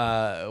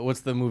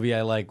 what's the movie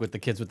I like with the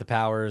kids with the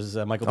powers,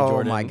 Michael B. Oh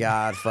Jordan? my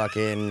God,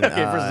 fucking Okay,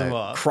 first of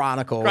all,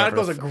 Chronicle.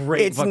 Chronicle's a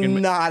great It's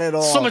fucking... not at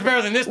all. So much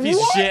better than this piece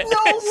What? of shit. No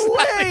It's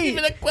way. not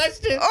even a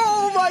question.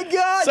 Oh my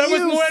God, So much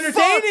you more fuck.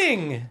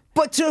 entertaining.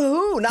 But to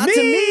who? Not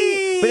to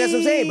me. But that's what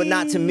I'm saying. But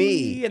not to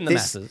me. And the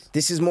masses.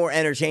 This is more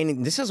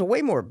entertaining. This has a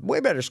way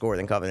better score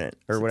than Covenant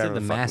or whatever the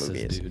the fuck masses, movie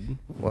is. dude.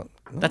 What?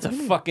 That's a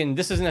fucking...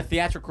 This isn't a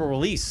theatrical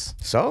release.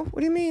 So? What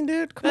do you mean,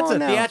 dude? Come That's on a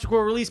now. theatrical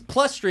release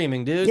plus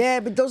streaming, dude.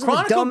 Yeah, but those are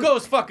Chronicle the dumb.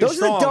 goes fucking those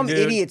strong, are the dumb dude.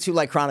 idiots who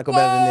like Chronicle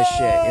better than this shit.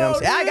 You know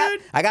what I'm saying?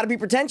 Dude. I got to be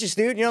pretentious,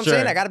 dude. You know what Sure. I'm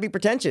saying? I got to be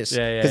pretentious.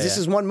 Yeah, Because this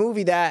is one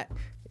movie that.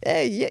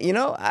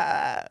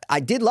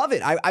 I did love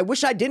it. I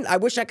wish I didn't. I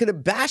wish I could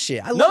have bashed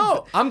it.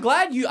 No, I'm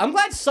glad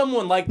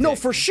someone liked it. No,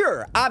 for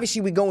sure.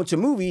 Obviously, we go into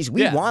movies.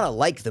 We Yeah. want to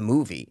like the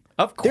movie.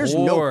 Of There's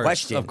no course,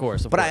 question. of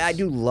course. But I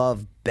do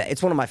love.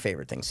 It's one of my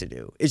favorite things to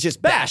do. It's just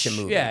bash a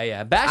movie.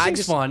 Yeah.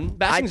 Bashing's fun.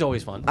 Bashing's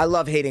always fun. I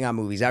love hating on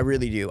movies. I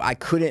really do. I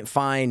couldn't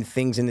find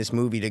things in this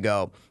movie to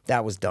go,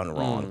 that was done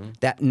wrong.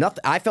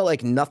 I felt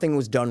like nothing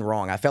was done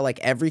wrong. I felt like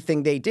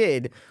everything they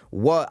did,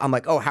 I'm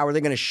like, oh, how are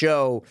they going to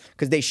show?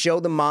 Because they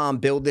show the mom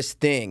build this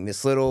thing,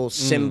 this little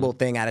symbol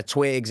thing out of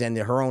twigs and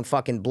her own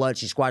fucking blood.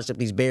 She squashed up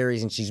these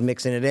berries and she's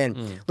mixing it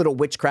in, little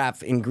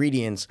witchcraft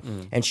ingredients.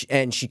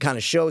 And she kind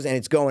of shows, and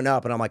it's going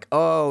up. And I'm like,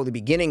 oh, the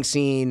beginning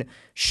scene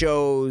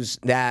shows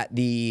that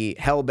the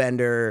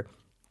hellbender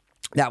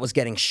that was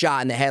getting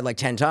shot in the head like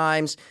 10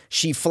 times,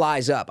 she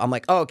flies up. I'm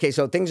like, oh, okay,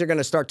 so things are going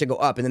to start to go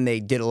up. And then they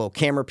did a little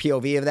camera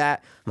POV of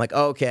that. I'm like,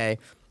 oh, okay.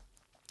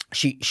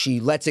 She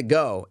lets it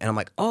go. And I'm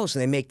like, oh, so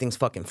they make things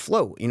fucking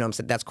float. You know what I'm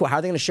saying? That's cool. How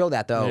are they going to show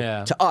that,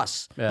 though, to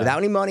us? Yeah. Without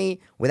any money,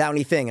 without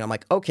anything. And I'm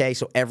like, okay,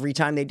 so every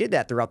time they did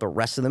that throughout the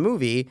rest of the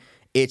movie,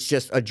 It's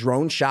just a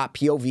drone shot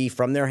POV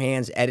from their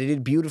hands,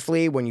 edited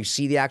beautifully. When you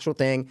see the actual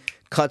thing,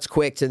 cuts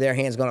quick to their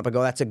hands going up and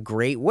go. That's a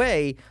great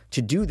way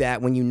to do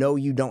that when you know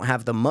you don't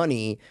have the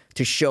money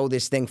to show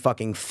this thing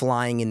fucking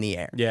flying in the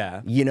air.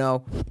 Yeah. You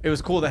know? It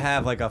was cool to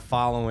have like a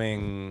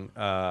following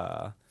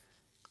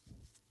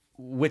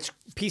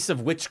piece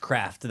of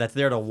witchcraft that's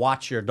there to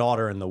watch your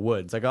daughter in the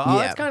woods. Like, oh, Yeah.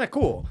 that's kind of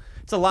cool.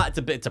 It's a lot.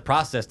 It's a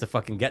process to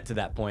fucking get to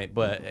that point,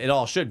 but it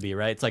all should be,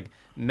 right? It's like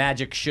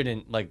magic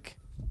shouldn't like.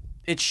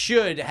 It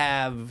should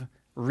have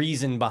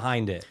reason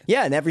behind it.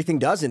 Yeah, and everything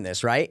does in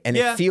this, right? And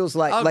Yeah, it feels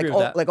like I'll agree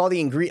with that.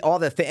 all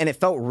the and it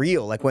felt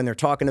real. Like when they're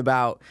talking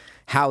about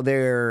how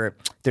they're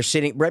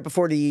sitting right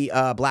before the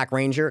Black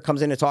Ranger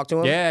comes in to talk to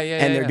him. Yeah,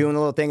 And they're yeah. doing a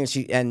little thing,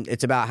 and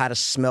it's about how to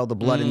smell the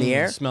blood in the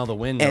air, Smell the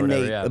wind or and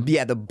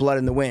whatever, the blood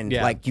in the wind.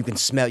 Yeah. Like you can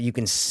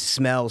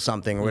smell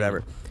something or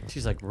whatever.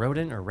 She's like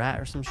rodent or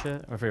rat or some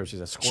shit. I forget what she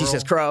says. Squirrel? She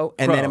says crow,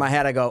 and then Crow. in my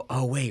head I go,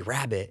 oh wait,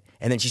 rabbit,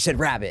 and then she said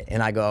rabbit,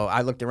 and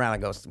I looked around, I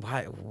go,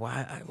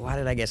 why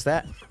did I guess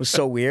that? It was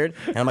so weird,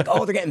 and I'm like,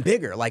 oh, they're getting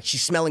bigger, like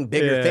she's smelling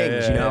bigger Yeah,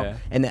 things, you know, yeah.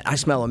 and then I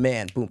smell a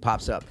man, boom,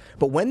 pops up.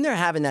 But when they're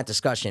having that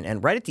discussion,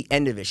 and right at the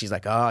end of it, she's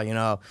like,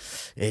 oh,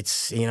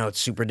 it's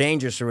super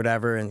dangerous or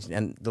whatever,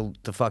 and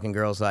the fucking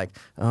girl's like,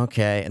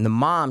 okay, and the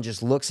mom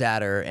just looks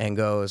at her and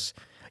goes,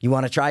 you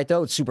want to try it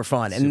though? It's super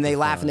fun, and then they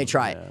laugh and they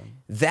try it.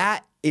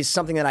 That is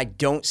something that I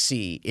don't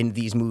see in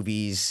these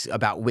movies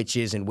about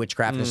witches and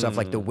witchcraft and stuff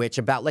like The Witch.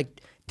 About like,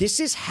 this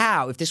is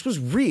how, if this was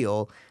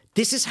real,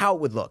 this is how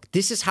it would look.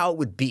 This is how it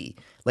would be.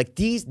 Like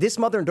this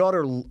mother and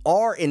daughter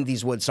are in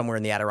these woods somewhere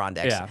in the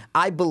Adirondacks. Yeah.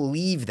 I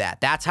believe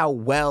that. That's how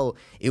well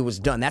it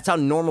was done. That's how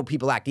normal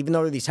people act. Even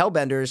though they're these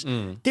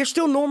hellbenders, they're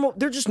still normal.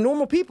 They're just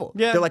normal people.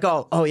 Yeah. They're like,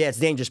 oh yeah, it's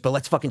dangerous, but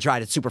let's fucking try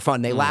it. It's super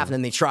fun. They laugh and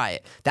then they try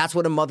it. That's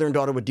what a mother and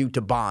daughter would do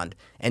to bond.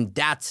 And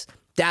that's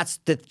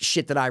the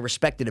shit that I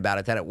respected about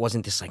it, that it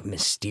wasn't this like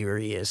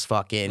mysterious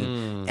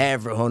fucking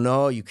oh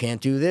no, you can't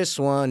do this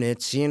one.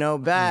 It's,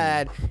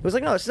 bad. It was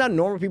like, no, this is how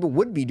normal people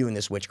would be doing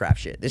this witchcraft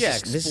shit. This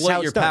is Exploit how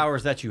your it's done.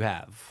 powers that you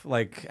have.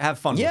 Like, have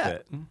fun with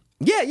it.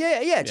 Yeah.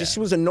 It just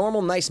was a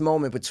normal, nice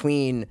moment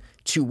between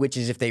two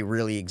witches if they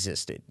really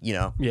existed,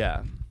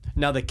 Yeah.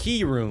 Now the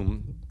key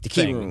room. The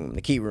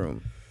key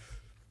room.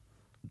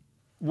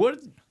 What?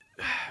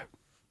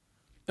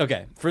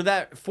 Okay,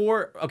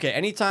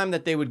 anytime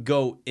that they would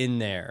go in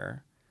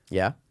there,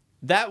 Yeah.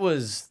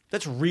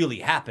 that's really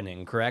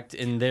happening, correct?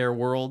 In their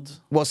world?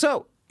 Well,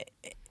 so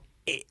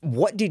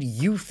what did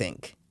you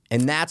think?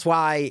 And that's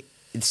why,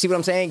 see what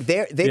I'm saying?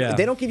 They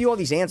don't give you all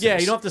these answers. Yeah,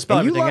 you don't have to spell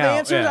and everything you love out,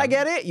 answers, yeah. I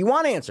get it. You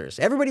want answers.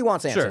 Everybody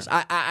wants answers. Sure.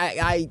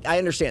 I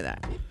understand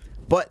that.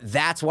 But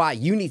that's why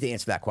you need to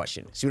answer that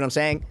question. See what I'm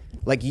saying?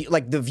 Like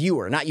the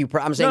viewer, not you.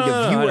 I'm saying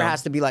No, the viewer no.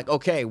 has to be like,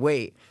 okay,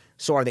 wait.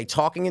 So are they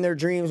talking in their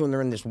dreams when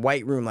they're in this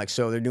white room? Like,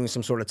 so they're doing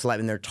some sort of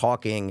telepathy and they're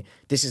talking.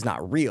 This is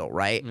not real,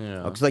 right?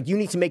 Yeah. Because like you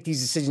need to make these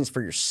decisions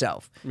for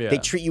yourself. Yeah. They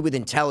treat you with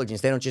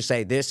intelligence. They don't just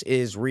say this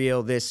is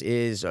real, this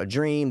is a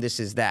dream, this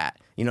is that.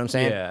 You know what I'm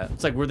saying? Yeah.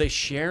 It's like, were they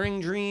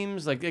sharing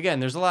dreams? Like, again,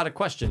 there's a lot of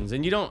questions,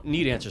 and you don't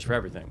need answers for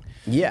everything.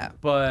 Yeah.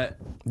 But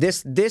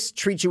This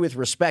treats you with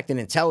respect and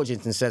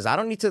intelligence and says, I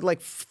don't need to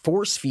like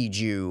force feed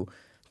you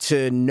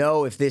to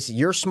know if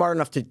you're smart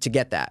enough to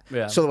get that.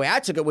 Yeah. So the way I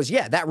took it was,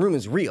 that room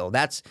is real.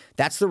 That's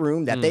the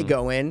room that they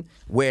go in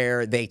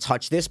where they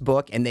touch this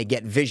book and they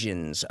get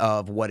visions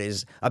of what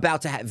is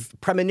about to have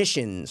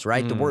premonitions,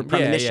 right? The word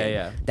premonition.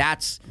 Yeah.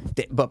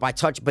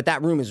 But that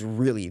room is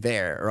really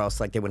there, or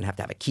else like they wouldn't have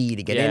to have a key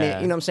to get in it.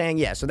 Yeah. You know what I'm saying?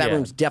 Yeah. So that Yeah.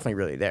 room's definitely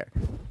really there.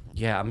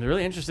 yeah, I'm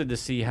really interested to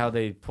see how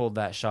they pulled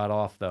that shot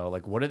off, though.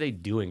 Like, what are they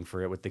doing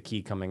for it with the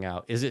key coming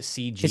out? Is it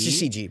CG? It's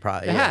just CG,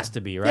 probably. It yeah. has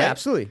to be, right? Yeah,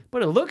 absolutely.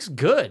 But it looks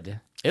good.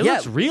 It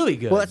looks really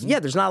good. Well,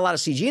 there's not a lot of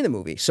CG in the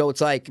movie, so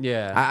it's like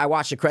I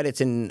watched the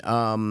credits and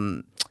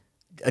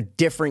a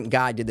different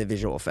guy did the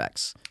visual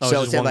effects. Oh, so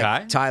just it said one like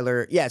guy?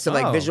 Tyler, so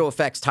like Oh. visual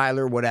effects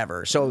Tyler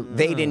whatever. So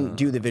they didn't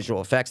do the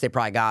visual effects. They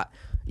probably got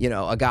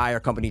a guy or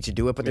company to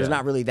do it, but there's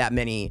not really that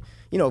many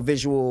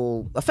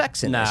visual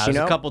effects in this. There's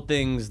a couple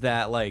things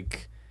that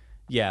like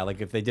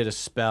if they did a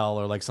spell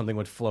or like something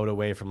would float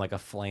away from like a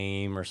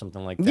flame or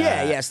something like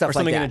that. Yeah, stuff or like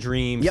something in a that.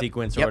 dream Yep,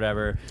 sequence or yep.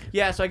 whatever.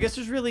 Yeah, so I guess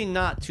there's really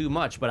not too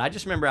much, but I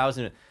just remember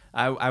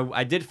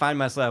I did find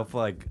myself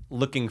like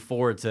looking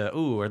forward to,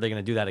 are they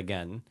going to do that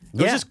again?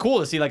 It was just cool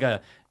to see like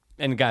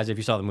and guys, if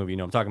you saw the movie, you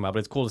know what I'm talking about, but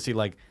it's cool to see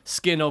like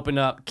skin open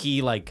up,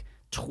 key like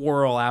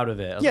twirl out of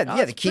it.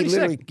 The key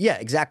literally. Sick. Yeah,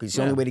 exactly. It's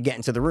the only way to get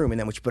into the room, and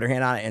then when you put her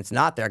hand on it and it's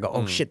not there, I go,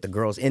 oh shit, the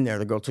girl's in there.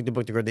 The girl took the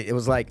book. It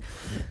was like.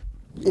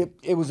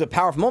 It was a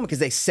powerful moment because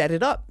they set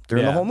it up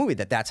during the whole movie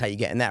that's how you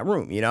get in that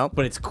room,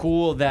 But it's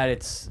cool that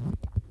it's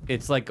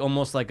like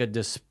almost like a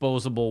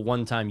disposable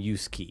one-time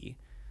use key.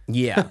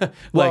 Yeah.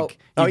 Like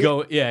Well, you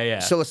go, yeah.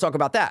 So let's talk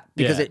about that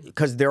because Yeah.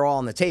 because they're all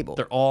on the table.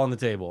 They're all on the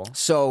table.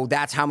 So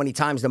that's how many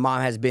times the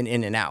mom has been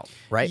in and out,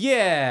 right?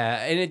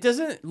 Yeah, and it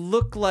doesn't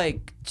look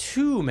like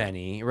too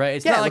many, right?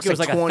 It's Yeah, not it like looks it was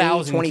like like 20,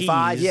 1,000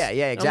 25. keys. Yeah,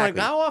 exactly. I'm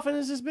like, how often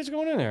is this bitch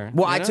going in there?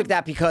 Well, You I know? took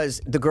that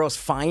because the girl's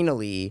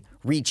finally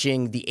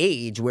reaching the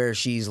age where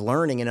she's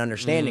learning and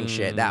understanding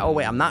shit. That, oh,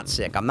 wait, I'm not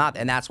sick. I'm not.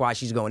 And that's why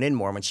she's going in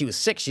more. When she was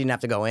sick, she didn't have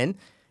to go in.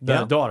 The you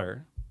know? No,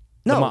 daughter.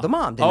 the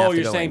mom didn't Oh, have to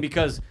you're go saying in.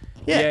 because.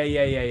 Yeah.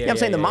 Yeah. I'm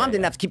saying the mom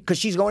didn't have to keep because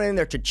she's going in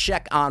there to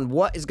check on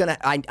what is gonna.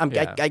 I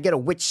get a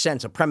witch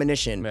sense, a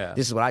premonition. Yeah.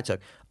 This is what I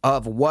took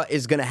of what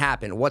is gonna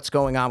happen, what's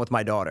going on with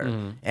my daughter.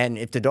 Mm-hmm. And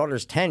if the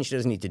daughter's 10, she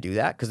doesn't need to do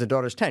that because the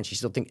daughter's 10. She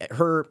still think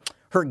her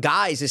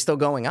guise is still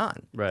going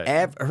on. Right.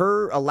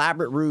 Her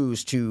elaborate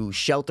ruse to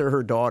shelter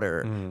her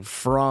daughter Mm-hmm.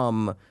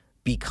 from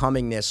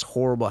becoming this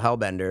horrible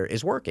hellbender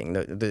is working.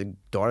 The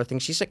daughter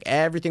thinks she's sick.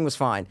 Everything was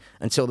fine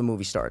until the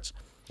movie starts.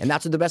 And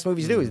that's what the best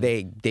movies do is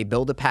they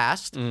build a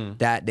past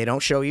that they don't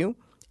show you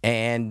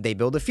and they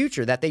build a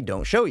future that they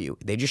don't show you.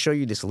 They just show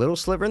you this little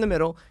sliver in the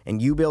middle and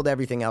you build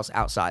everything else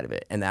outside of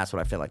it. And that's what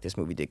I feel like this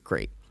movie did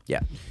great. Yeah.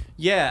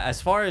 Yeah,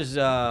 as far as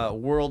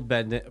world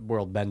bending.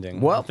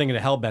 Well, I'm thinking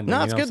of hell bending. no,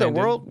 you it's know good what I'm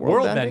though. saying, dude?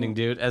 World bending, bending.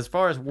 dude. As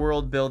far as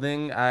world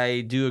building, I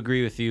do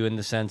agree with you in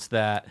the sense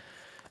that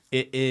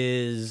it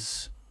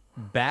is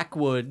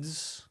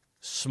backwoods,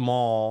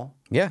 small.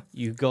 Yeah.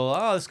 You go,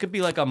 oh, this could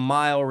be like a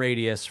mile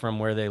radius from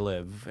where they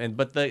live,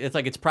 but it's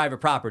like it's private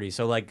property,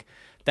 so like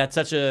that's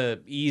such a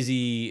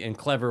easy and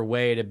clever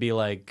way to be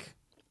like,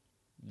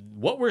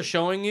 what we're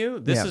showing you,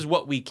 this Yeah. is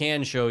what we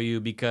can show you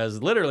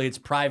because literally it's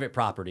private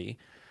property.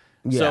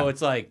 Yeah. So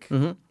it's like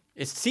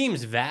it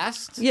seems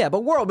vast. Yeah,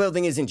 but world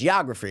building isn't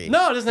geography.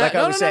 No, it doesn't. Like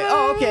I No, was no, saying. no,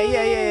 no, Oh,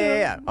 okay.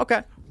 Yeah.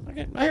 Okay.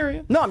 Okay, I hear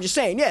you. No, I'm just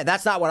saying. Yeah,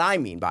 that's not what I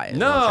mean by it. is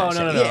what I'm No.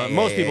 trying to say. Yeah,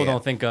 Most yeah, people yeah.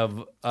 don't think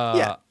of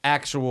Yeah.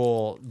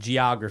 actual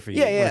geography.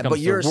 Yeah, when yeah. it comes But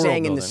to you're world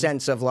saying in the building.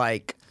 sense of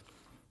like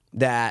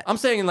that. I'm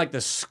saying in like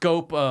the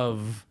scope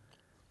of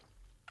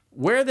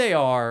where they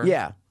are.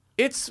 Yeah.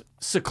 It's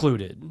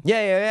secluded.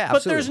 Yeah. But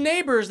absolutely. there's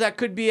neighbors that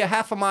could be a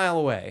half a mile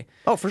away.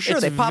 Oh, for sure,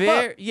 It's they pop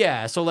up.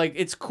 Yeah, so like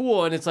it's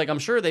cool, and it's like I'm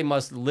sure they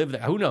must live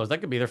there. Who knows? That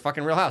could be their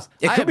fucking real house.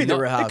 It I could have be the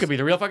real house. It could be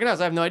the real fucking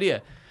house. I have no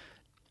idea.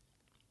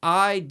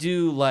 I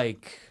do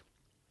like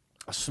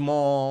a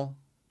small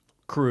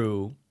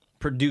crew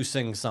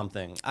producing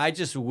something. I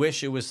just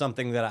wish it was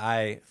something that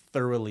I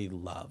thoroughly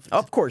loved.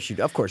 Of course you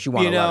do. Of course you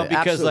want You to know, love it.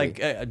 because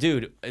Absolutely. like,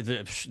 dude,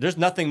 there's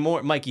nothing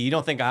more, Mikey. You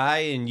don't think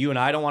you and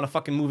I don't want a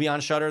fucking movie on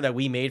Shudder that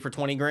we made for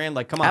 20 grand?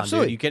 Like, come on,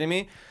 Absolutely. dude, you kidding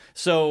me?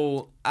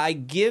 So I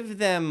give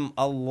them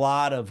a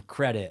lot of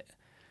credit.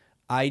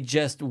 I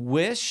just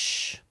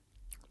wish.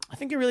 I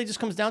think it really just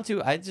comes down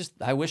to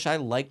I wish I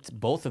liked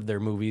both of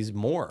their movies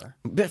more.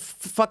 But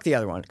fuck the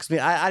other one because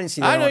I didn't see.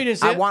 The I other know one. you didn't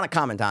see I it. want to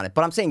comment on it,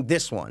 but I'm saying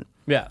this one.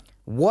 Yeah.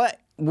 What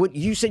would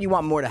you said you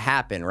want more to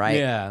happen, right?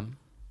 Yeah.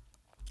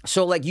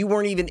 So like you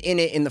weren't even in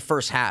it in the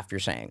first half. You're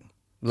saying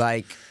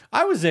like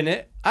I was in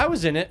it,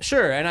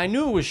 sure, and I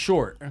knew it was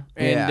short.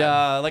 And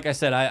Yeah. like I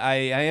said, I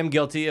am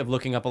guilty of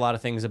looking up a lot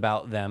of things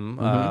about them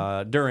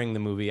during the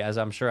movie, as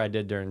I'm sure I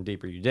did during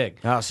Deeper You Dig.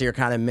 oh, so you're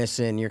kind of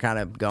missing. You're kind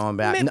of going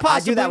back. Maybe No, I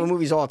do that possibly. with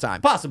movies all the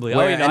time. Possibly.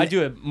 Where- I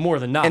do it more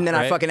than not. And then I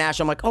right? fucking ask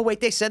you, I'm like, oh, wait,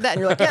 they said that?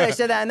 And you're like, yeah, they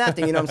said that and that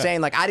thing. You know what I'm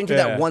saying? Like, I didn't do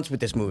Yeah. that once with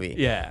this movie.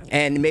 Yeah.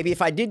 And maybe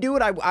if I did do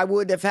it, I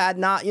would have had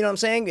not, you know what I'm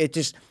saying? It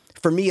just,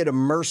 for me, it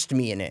immersed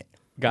me in it.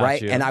 Got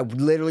right? you. And I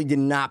literally did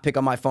not pick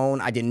up my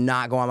phone. I did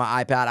not go on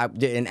my iPad. I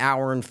did an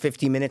hour and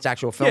 15 minutes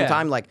actual film Yeah.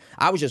 time. Like,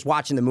 I was just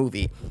watching the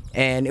movie.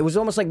 And it was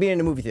almost like being in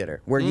a movie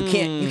theater where you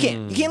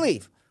can't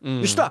leave.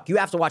 You're stuck. You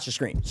have to watch the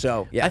screen.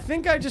 So, yeah. I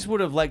think I just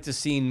would have liked to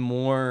seen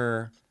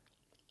more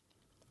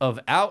of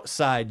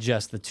outside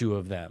just the two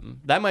of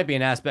them. That might be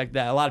an aspect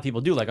that a lot of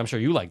people do like. I'm sure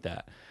you like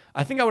that.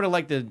 I think I would have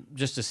liked to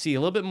see a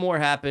little bit more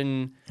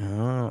happen.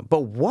 But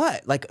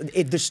what? Like,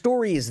 the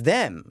story is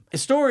them. The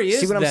story is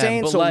See what I'm them,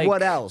 saying? but So, like,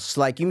 what else?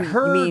 Like, you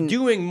her mean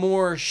doing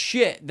more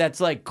shit that's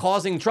like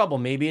causing trouble.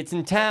 Maybe it's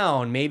in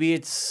town.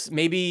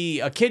 Maybe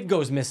a kid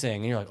goes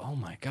missing, and you're like, oh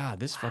my god,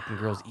 this fucking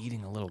girl's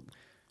eating a little.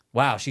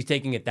 Wow, she's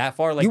taking it that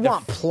far. Like you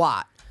want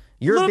plot.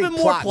 You're a Little big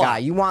bit more plot plot. guy.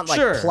 You want like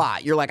Sure.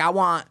 plot. You're like, I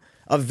want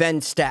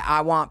events that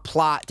I want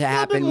plot to a little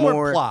happen bit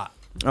more plot.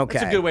 Okay.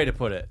 That's a good way to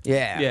put it.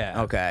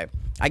 Yeah. Okay.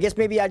 I guess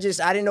maybe I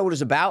didn't know what it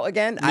was about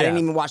again. I didn't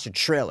Yeah. even watch the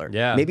trailer.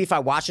 Yeah. Maybe if I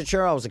watched the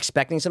trailer, I was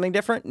expecting something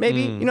different.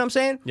 Maybe. You know what I'm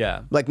saying?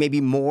 Yeah. Like maybe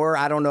more.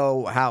 I don't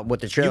know what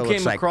the trailer You looks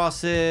came like.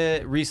 across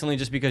it recently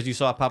just because you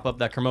saw it pop up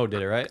that Kermode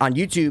did it, right? On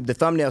YouTube, the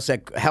thumbnail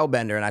said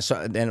Hellbender, and I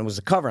saw, and it was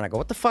a cover, and I go,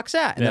 "What the fuck's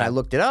that?" And then Yeah. I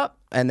looked it up,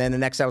 and then the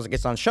next day I was like,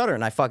 "It's on Shudder,"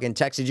 and I fucking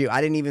texted you.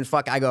 I didn't even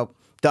I go,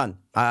 "Done,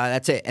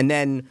 that's it." And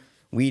then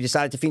we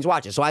decided to Fiends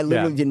watch it. So I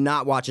literally Yeah. did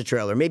not watch a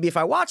trailer. Maybe if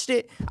I watched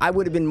it, I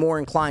would have been more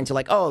inclined to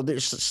like, oh,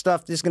 there's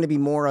stuff. This is going to be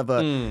more of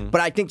a. But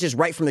I think just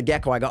right from the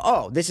get go, I go,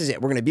 oh, this is it.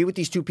 We're going to be with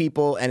these two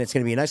people, and it's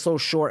going to be a nice little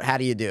short. How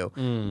do you do?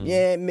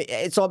 Yeah,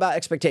 it's all about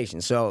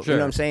expectations. So you know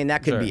what I'm saying?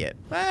 That could be it.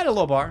 I had a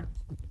low bar.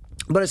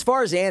 But as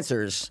far as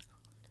answers,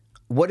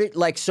 What it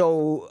like?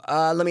 So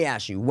let me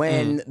ask you: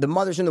 when the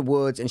mother's in the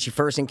woods and she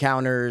first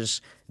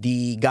encounters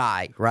the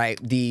guy, right,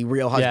 the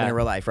real husband in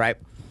real life, right?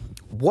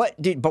 But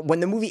when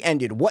the movie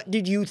ended, what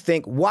did you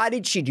think? Why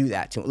did she do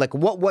that to him? Like,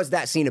 what was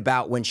that scene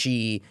about when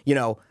she,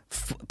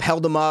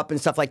 held him up and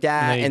stuff like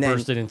that, and then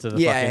bursted into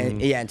the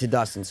into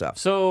dust and stuff?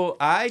 So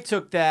I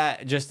took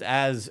that just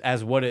as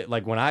what it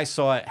like when I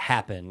saw it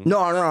happen. No,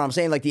 I'm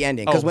saying like the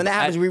ending, because when that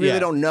happens, we really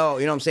don't know.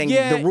 You know what I'm saying?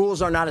 Yeah, the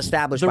rules are not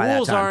established. The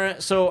rules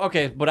aren't. So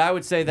okay, but I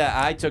would say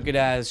that I took it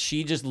as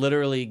she just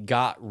literally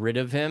got rid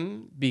of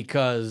him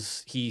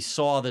because he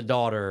saw the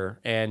daughter,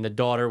 and the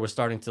daughter was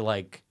starting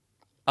to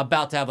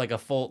about to have a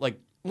full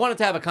wanted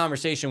to have a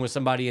conversation with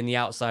somebody in the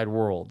outside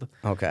world.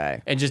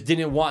 Okay. And just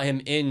didn't want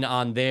him in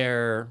on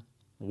their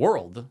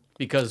world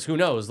because who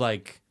knows,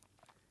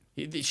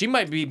 she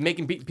might be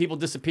making people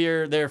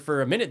disappear there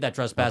for a minute that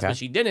trespass, but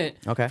she didn't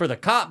for the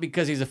cop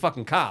because he's a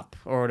fucking cop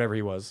or whatever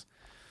he was.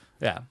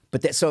 Yeah.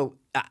 But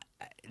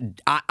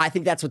I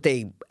think that's what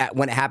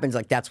when it happens,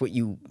 that's what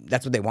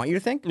they want you to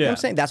think. You know what I'm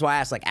saying? That's why I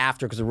asked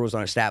after, because the rules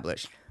aren't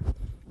established.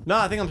 No,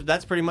 I think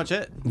that's pretty much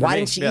it. Why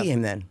didn't she eat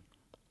him then?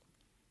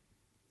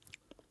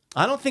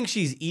 I don't think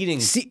she's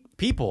eating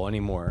people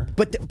anymore.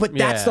 But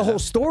that's the whole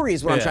story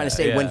is what I'm trying to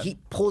say. Yeah. When he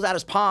pulls out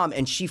his palm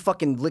and she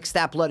fucking licks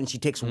that blood and she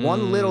takes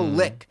one little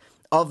lick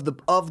of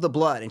the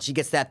blood and she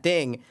gets that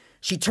thing,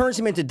 she turns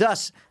him into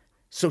dust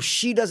so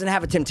she doesn't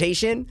have a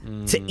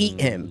temptation to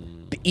eat him.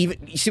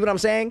 Even you see what I'm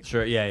saying?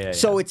 Sure, yeah.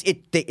 So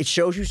it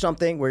shows you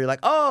something where you're like,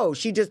 oh,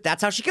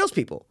 that's how she kills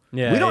people.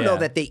 Yeah, we don't know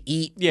that they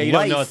eat. Yeah, you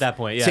don't know at that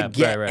point. Yeah, to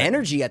get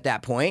energy at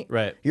that point.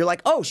 Right. You're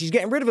like, oh, she's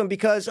getting rid of him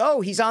because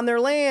he's on their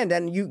land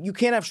and you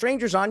can't have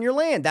strangers on your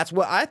land. That's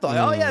what I thought.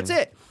 Oh yeah, that's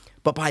it.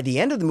 But by the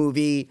end of the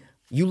movie,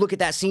 you look at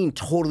that scene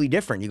totally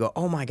different. You go,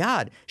 oh my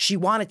God, she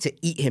wanted to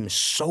eat him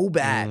so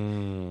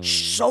bad,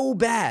 so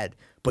bad.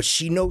 But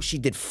she knows she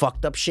did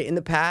fucked up shit in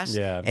the past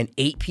and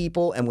ate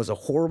people and was a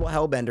horrible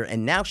hellbender,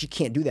 and now she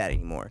can't do that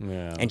anymore.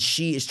 Yeah. And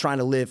she is trying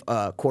to live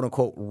a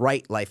quote-unquote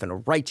right life and a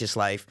righteous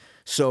life,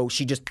 so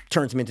she just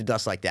turns him into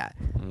dust like that.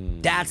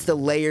 That's the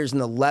layers and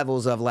the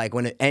levels of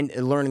learning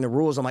the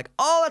rules. I'm like,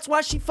 oh, that's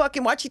why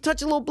why'd she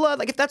touch a little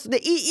blood? If that's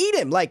the eat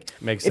him.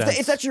 Makes sense.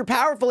 If that's your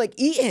powerful,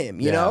 eat him,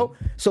 you know?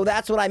 So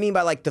that's what I mean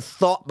by the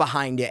thought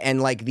behind it and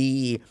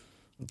the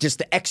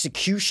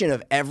execution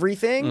of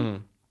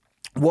everything.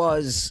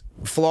 Was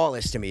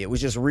flawless to me. It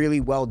was just really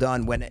well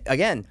done when,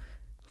 again,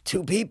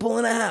 two people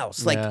in a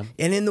house, and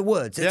in the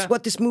woods. That's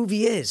what this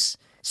movie is.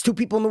 It's two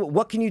people in the woods.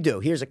 What can you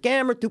do? Here's a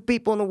camera, two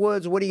people in the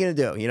woods. What are you going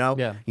to do?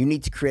 Yeah. You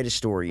need to create a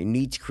story. You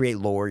need to create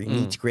lore. You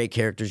need to create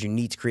characters. You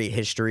need to create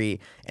history.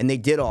 And they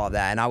did all of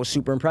that, and I was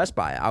super impressed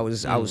by it. I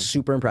was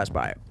super impressed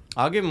by it.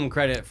 I'll give them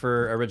credit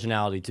for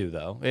originality, too,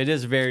 though. It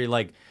is very,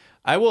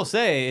 I will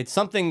say, it's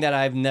something that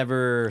I've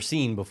never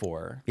seen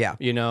before. Yeah.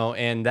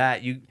 And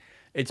that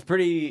it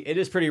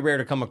is pretty rare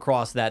to come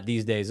across that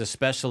these days,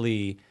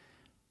 especially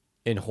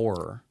in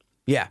horror.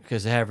 Yeah.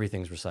 Because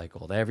everything's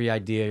recycled. Every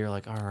idea, you're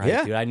like, all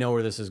right, dude, I know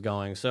where this is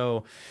going.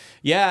 So,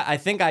 yeah, I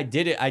think I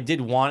did it. I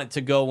did want it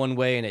to go one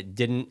way, and it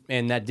didn't.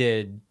 And that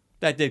did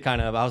kind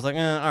of, I was like,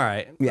 all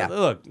right. Yeah.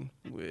 Look,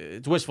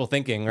 it's wishful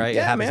thinking, right?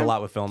 Yeah, it happens man. a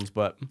lot with films,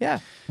 but. Yeah.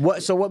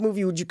 So what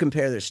movie would you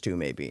compare this to,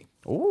 maybe?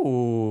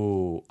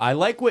 Ooh, I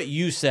like what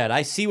you said.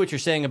 I see what you're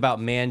saying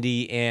about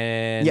Mandy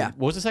and what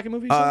was the second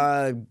movie?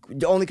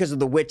 Only because of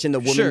the witch and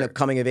the woman of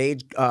coming of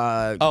age.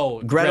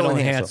 Gretel and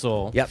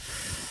Hansel. Yep.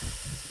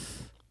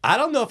 I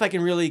don't know if I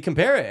can really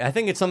compare it. I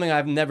think it's something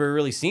I've never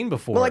really seen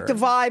before. Well, the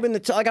vibe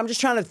and I'm just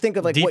trying to think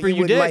of Deeper what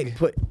you might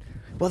put.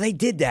 Well, they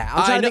did that.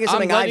 I'm trying to think of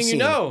something I've seen.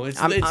 It's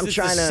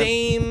the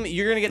same.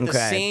 You're gonna get the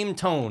same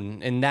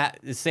tone and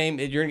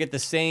you're gonna get the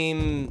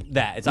same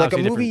that. It's like a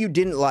movie you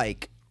didn't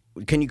like.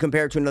 Can you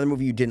compare it to another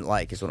movie you didn't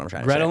like? Is what I'm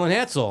trying to say. Gretel and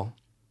Hansel.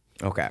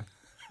 Okay.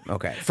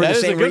 For the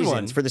same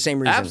reasons. For the same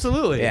reasons.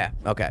 Absolutely. Yeah.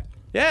 Okay.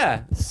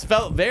 Yeah. It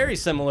felt very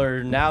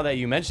similar now that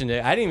you mentioned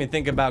it. I didn't even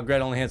think about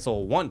Gretel and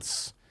Hansel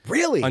once.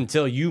 Really?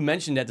 Until you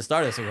mentioned it at the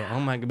start of this. I go, oh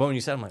my God. But when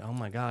you said it, I'm like, oh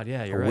my God,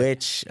 yeah, you're right. A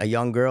witch, a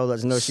young girl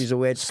doesn't know she's a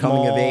witch,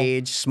 coming of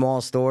age,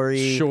 small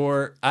story.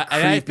 Sure.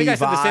 I think I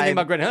said the same thing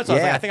about Gretel and Hansel.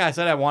 I think I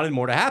said I wanted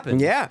more to happen.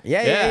 Yeah.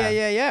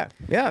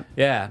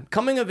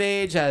 Coming of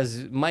age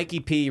has Mikey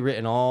P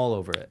written all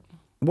over it.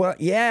 Well,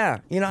 yeah.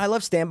 I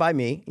love Stand By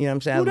Me. You know what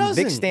I'm saying? Who I'm a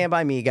big doesn't? Stand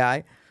By Me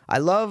guy. I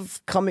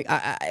love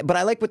but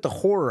I like with the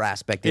horror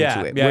aspect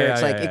into it, where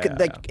it's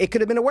it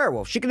could have been a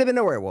werewolf. She could have been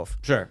a werewolf.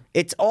 Sure.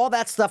 It's all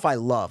that stuff I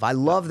love. I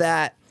love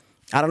that.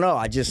 I don't know.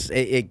 I just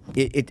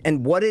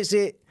and what is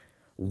it?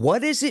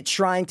 What is it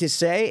trying to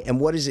say, and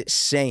what is it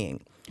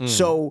saying?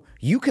 So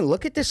you can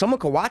look at this. Someone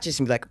could watch this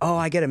and be like, "Oh,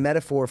 I get a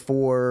metaphor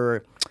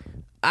for,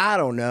 I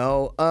don't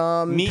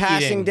know, meat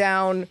passing eating.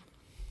 Down."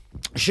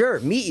 Sure,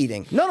 meat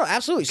eating. No,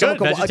 absolutely. Good,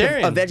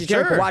 vegetarian. A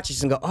vegetarian Sure. could watch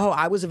this and go, "Oh,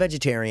 I was a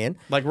vegetarian."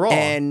 Like Raw.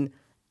 And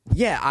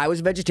yeah, I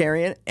was a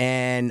vegetarian,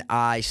 and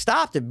I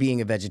stopped at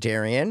being a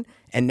vegetarian,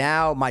 and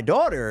now my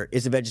daughter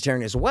is a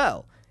vegetarian as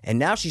well, and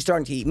now she's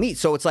starting to eat meat.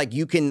 So it's like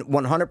you can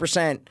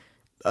 100%.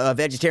 A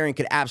vegetarian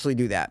could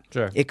absolutely do that.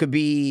 Sure. It could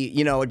be,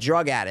 a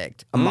drug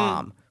addict, a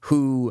mom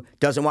who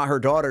doesn't want her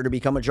daughter to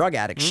become a drug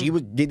addict. She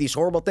did these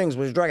horrible things,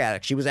 was a drug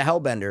addict. She was a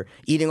hellbender,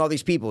 eating all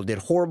these people, did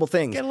horrible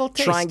things, Get a little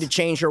taste. trying to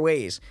change her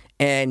ways.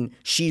 And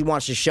she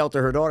wants to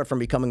shelter her daughter from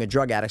becoming a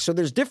drug addict. So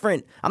there's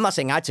different, I'm not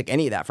saying I took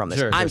any of that from this.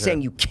 Sure, I'm sure.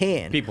 saying you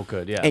can. People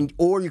could, yeah.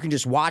 Or you can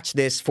just watch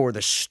this for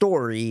the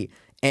story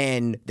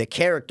and the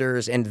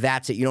characters, and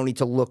that's it. You don't need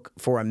to look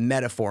for a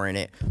metaphor in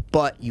it,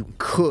 but you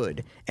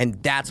could, and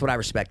that's what I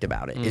respect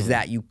about it, is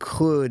that you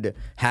could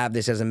have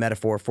this as a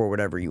metaphor for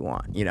whatever you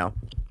want, you know?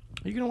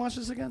 Are you gonna watch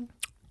this again?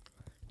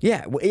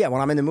 Yeah, yeah. When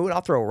I'm in the mood,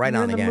 I'll throw it right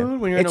When on you're in the again. mood?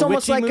 When you're in It's a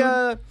almost witchy like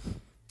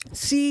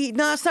mood?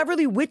 no, it's not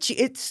really witchy.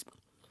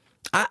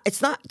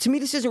 It's not, to me,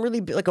 this isn't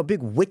really like a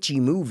big witchy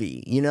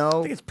movie, you know?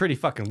 I think it's pretty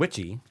fucking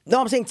witchy. No,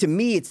 I'm saying to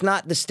me, it's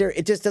not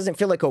it just doesn't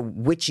feel like a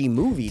witchy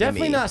movie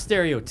Definitely to me. not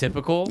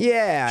stereotypical.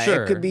 Yeah,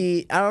 sure. it could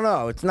be. I don't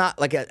know. It's not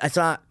like it's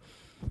not.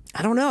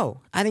 I don't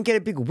know. I didn't get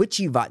a big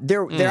witchy vibe.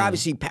 They're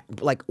obviously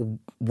like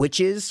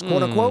witches,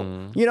 quote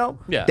unquote. You know,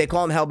 Yeah. They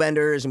call them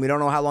hellbenders, and we don't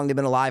know how long they've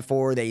been alive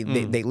for. They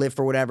live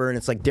for whatever, and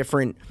it's like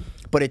different.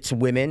 But it's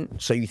women,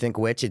 so you think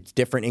witch. It's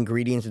different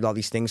ingredients with all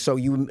these things, so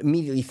you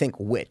immediately think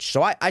witch.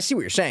 So I see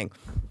what you're saying.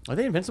 Are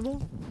they invincible?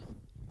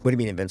 What do you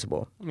mean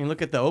invincible? I mean,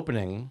 look at the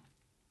opening.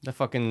 The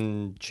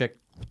fucking chick.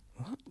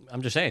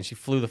 I'm just saying, she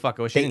flew the fuck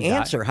away. She They didn't die.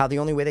 answer how the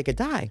only way they could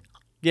die.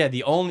 Yeah,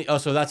 the only. Oh,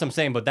 so that's what I'm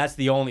saying. But that's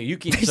the only. You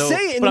can't. They say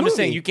it in but the I'm just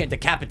saying movie. you can't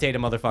decapitate a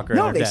motherfucker.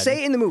 No, and they they're dead.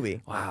 say it in the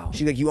movie. Wow.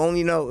 She's like, you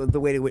only know the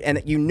way to, and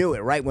you knew it,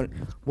 right?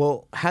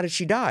 Well, how did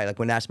she die? Like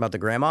when asked about the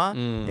grandma,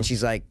 and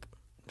she's like,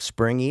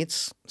 spring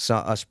eats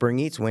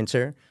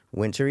winter,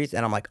 winter eats,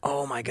 and I'm like,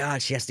 oh my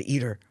god, she has to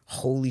eat her.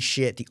 Holy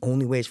shit! The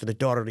only way is for the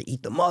daughter to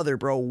eat the mother,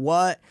 bro.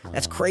 What?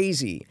 That's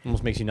crazy.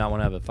 Almost makes you not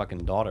want to have a fucking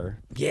daughter.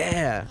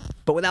 Yeah,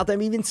 but without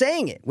them even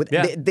saying it,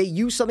 Yeah. they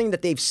use something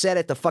that they've said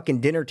at the fucking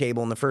dinner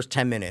table in the first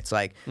 10 minutes,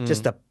 like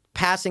just a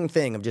passing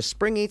thing of just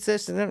spring eats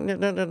this.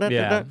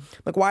 Yeah.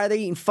 Like, why are they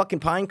eating fucking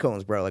pine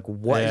cones, bro? Like,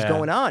 what is Yeah.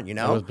 going on? You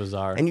know, That was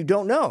bizarre. and you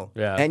don't know.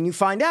 Yeah. And you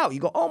find out. You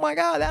go, oh my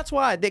god, that's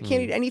why they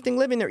can't eat anything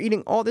living. They're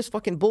eating all this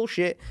fucking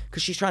bullshit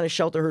because she's trying to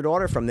shelter her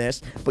daughter from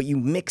this. But you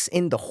mix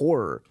in the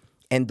horror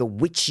and the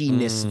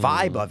witchiness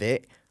vibe of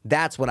it.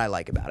 That's what I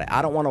like about it.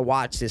 I don't want to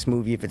watch this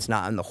movie if it's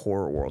not in the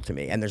horror world to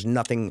me. And there's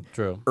nothing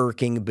True.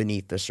 irking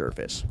beneath the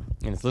surface.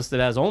 And it's listed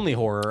as only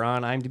horror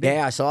on IMDb.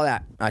 Yeah, I saw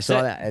that.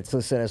 it? It's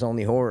listed as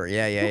only horror.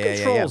 Yeah. Who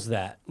controls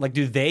that? Like,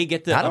 do they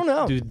get to? I don't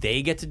know. Do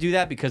they get to do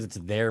that because it's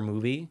their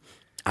movie?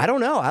 I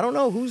don't know. I don't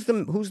know who's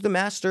the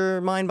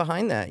mastermind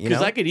behind that. You Because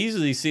know, I could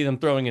easily see them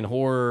throwing in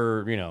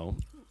horror. You know,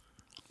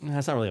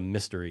 that's not really a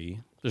mystery.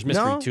 There's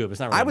mystery no, to it, but it's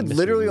not really I a would mystery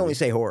literally movie. only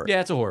say horror.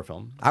 Yeah, it's a horror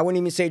film. I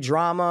wouldn't even say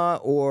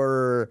drama,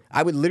 or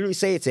I would literally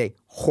say it's a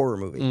horror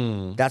movie.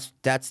 Mm.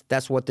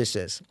 That's what this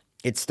is.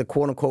 It's the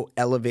quote unquote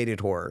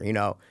elevated horror. You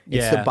know,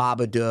 it's Yeah. the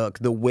Babadook,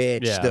 the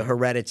Witch, Yeah. the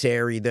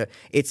Hereditary.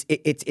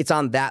 It's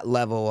on that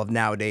level of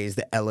nowadays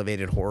the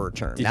elevated horror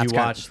term. Did That's you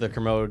kinda- watch the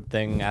Kermode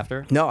thing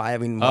after? No, I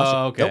haven't watched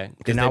Oh, it. okay. Nope,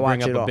 Because did they not watch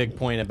bring it up at a all. big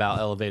point about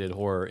elevated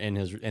horror in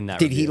that.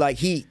 Did he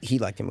review. he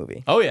liked the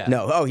movie? Oh yeah.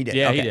 No. Oh, he did.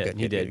 Yeah, Okay, he did. good,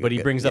 He good, did. good, But he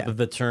good, brings yeah. up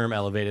the term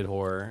elevated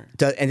horror.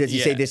 And does he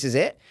say Yeah. this is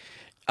it?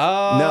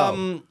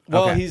 Well,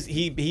 Okay.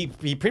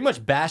 he pretty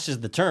much bashes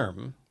the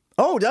term.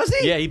 Oh, does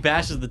he? Yeah, he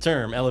bashes the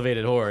term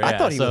elevated horror. I yeah,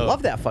 thought he would so-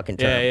 love that fucking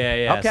term.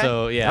 Yeah. Okay.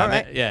 So yeah, All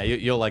right. yeah,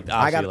 you'll like. I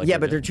obviously got. you'll like Yeah, it.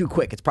 but they're too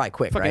quick. It's probably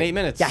quick, Fucking right? 8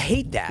 minutes. Yeah, I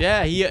hate that.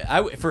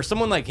 Yeah, for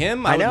someone like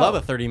him, I would know. love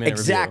a 30-minute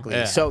exactly. review.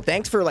 Yeah. So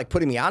thanks for like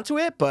putting me onto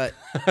it, but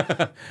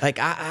like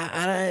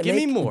I Give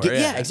me more, Yeah,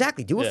 yeah.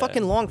 exactly. Do a Yeah.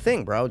 fucking long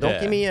thing, bro. Don't Yeah.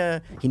 give me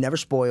a. He never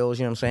spoils.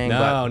 You know what I'm saying? no,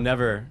 But,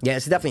 never. yeah,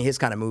 it's definitely his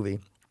kind of movie.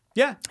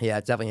 Yeah. Yeah,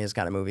 it's definitely his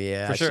kind of movie.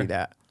 Yeah, For I sure. see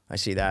that. I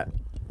see that.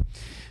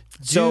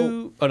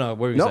 So oh no, what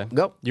were you gonna Nope, say?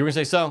 go. You were gonna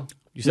say so.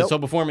 You said Nope. so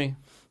before me.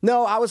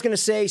 no, I was gonna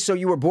say. So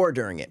you were bored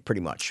during it,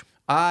 pretty much.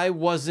 I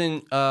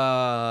wasn't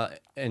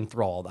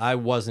enthralled. I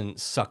wasn't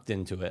sucked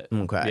into it.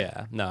 Okay.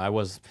 Yeah. No, I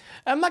was.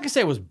 I'm not gonna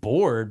say I was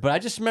bored, but I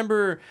just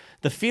remember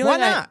the feeling. Why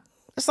not?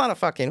 That's not a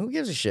fucking. Who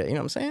gives a shit? You know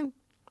what I'm saying?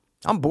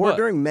 I'm bored What?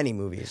 during many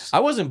movies.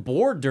 I wasn't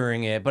bored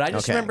during it, but I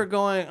just Okay. remember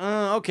going,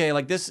 okay,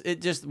 like this. It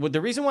just. Well,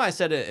 the reason why I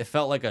said it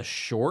felt like a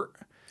short.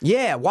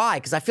 Yeah, why?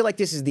 Because I feel like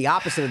this is the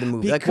opposite of the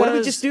movie. Like, what did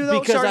we just do though?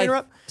 because Sorry to I-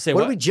 interrupt. say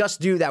what what? did we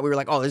just do that we were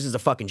like, oh, this is a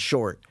fucking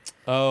short?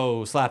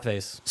 Oh,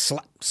 slapface.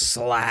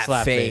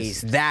 Slap face.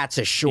 That's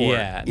a short.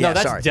 Yeah. No,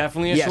 that's sorry.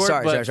 definitely a yeah, short.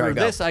 Sorry, but sorry, for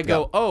go. this, I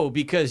go, oh,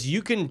 because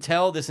you can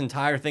tell this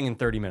entire thing in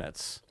 30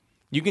 minutes.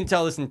 You can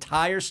tell this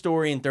entire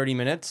story in 30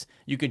 minutes.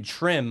 You could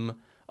trim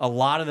a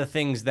lot of the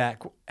things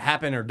that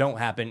happen or don't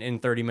happen in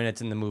 30 minutes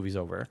and the movie's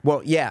over.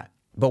 Well, yeah,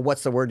 but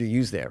what's the word you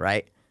use there,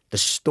 right? The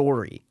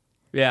story.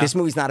 Yeah. This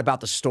movie's not about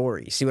the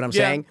story. See what I'm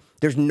Yeah. saying?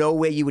 There's no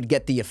way you would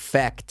get the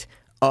effect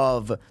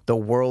of the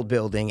world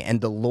building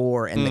and the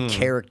lore and Hmm. the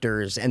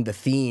characters and the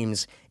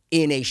themes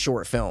in a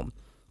short film.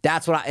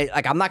 That's what I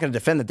like. I'm not going to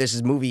defend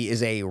that movie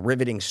is a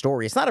riveting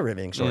story. It's not a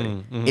riveting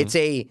story. It's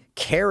a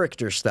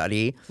character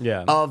study Mm-hmm.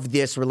 Yeah. of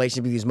this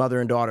relationship with these mother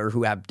and daughter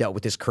who have dealt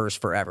with this curse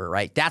forever,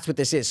 right? That's what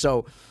this is.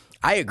 So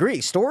I agree.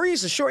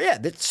 Stories is short. Yeah,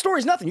 the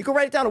story's nothing. You can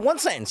write it down in one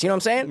sentence. You know what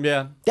I'm saying?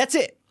 Yeah. That's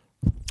it.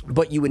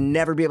 but you would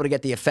never be able to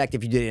get the effect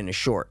if you did it in a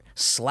short.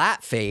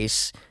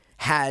 Slapface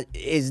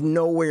is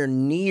nowhere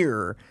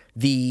near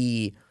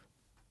the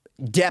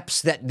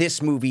depths that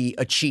this movie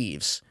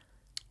achieves.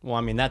 Well,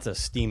 I mean, that's a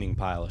steaming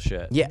pile of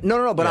shit. Yeah,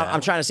 no. But Yeah.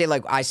 I'm trying to say,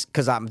 like,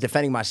 because I'm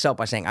defending myself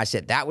by saying I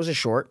said that was a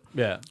short.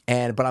 Yeah.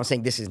 But I'm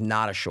saying this is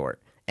not a short.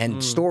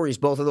 And stories,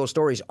 both of those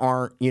stories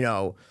aren't,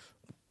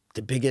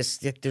 the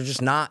biggest. They're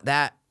just not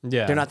that.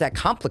 Yeah. They're not that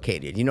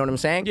complicated. You know what I'm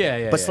saying?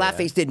 Yeah. But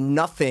Slapface did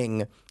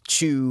nothing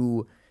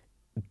to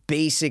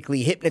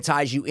basically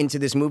hypnotize you into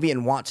this movie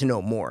and want to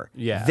know more.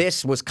 Yeah.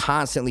 This was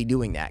constantly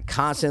doing that.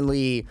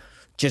 Constantly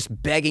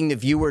just begging the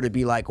viewer to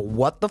be like,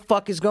 what the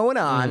fuck is going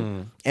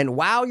on? And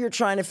while you're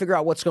trying to figure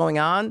out what's going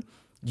on,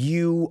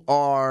 you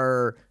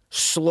are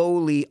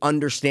slowly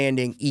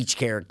understanding each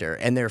character.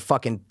 And they're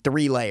fucking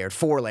 3-layered,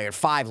 4-layered,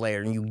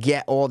 5-layered. And you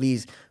get all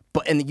these...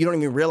 and you don't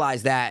even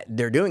realize that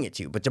they're doing it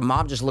to you. But the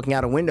mom just looking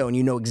out a window and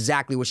you know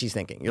exactly what she's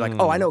thinking. You're like,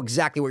 oh, I know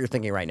exactly what you're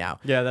thinking right now.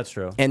 Yeah, that's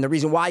true. And the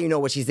reason why you know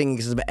what she's thinking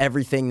is of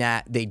everything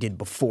that they did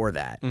before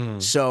that.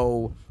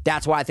 So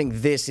that's why I think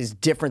this is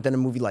different than a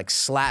movie like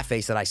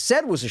Slapface that I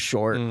said was a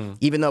short,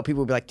 even though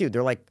people would be like, dude,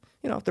 they're like,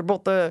 they're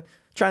both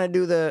trying to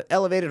do the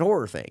elevated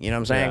horror thing. You know what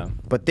I'm saying? Yeah.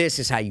 But this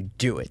is how you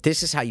do it.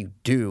 This is how you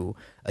do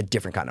a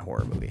different kind of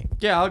horror movie.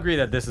 Yeah, I'll agree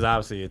that this is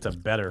obviously it's a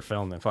better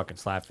film than fucking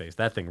Slapface.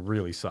 That thing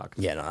really sucked.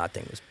 Yeah, no, that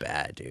thing was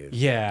bad, dude.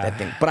 Yeah. That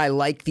thing. But I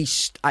like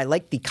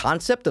the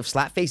concept of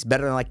Slapface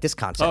better than I like this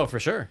concept. Oh, for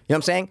sure. You know what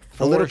I'm saying?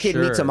 A little kid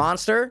meets a sure.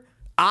 monster.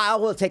 I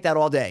will take that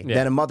all day. Yeah.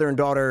 Than a mother and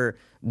daughter,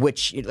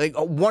 which like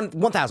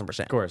 1,000%.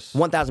 Of course.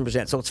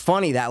 1,000%. So it's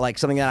funny that like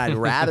something that I'd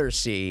rather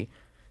see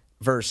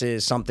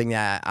versus something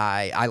that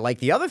I like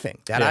the other thing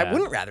that I Yeah.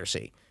 wouldn't rather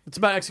see. It's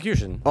about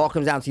execution. All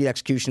comes down to the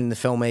execution, the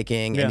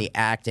filmmaking, Yeah. and the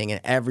acting,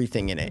 and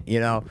everything in it.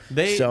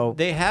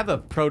 They have a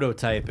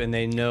prototype and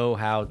they know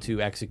how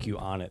to execute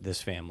on it. This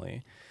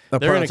family. a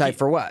They're gonna prototype keep-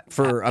 for what?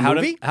 For a how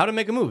movie? how to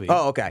make a movie.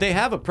 Oh, okay. They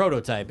have a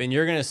prototype, and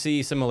you're gonna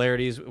see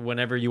similarities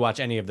whenever you watch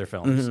any of their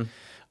films.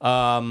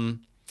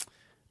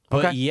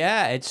 But Okay.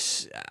 yeah,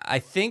 I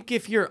think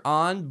if you're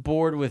on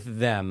board with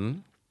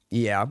them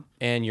Yeah.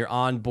 and you're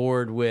on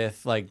board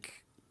with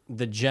like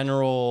the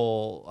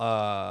general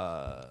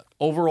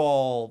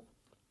overall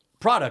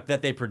product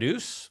that they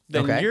produce,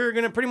 then Okay. you're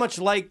gonna pretty much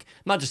like.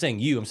 I'm not just saying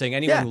you. I'm saying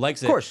anyone Yeah, who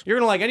likes of it. course. You're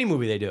gonna like any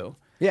movie they do.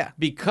 Yeah.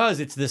 Because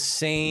it's the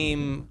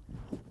same.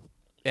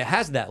 It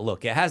has that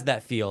look. It has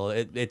that feel.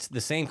 It's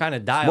the same kind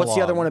of dialogue. What's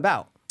the other one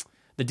about?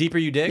 The Deeper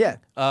You Dig? Yeah.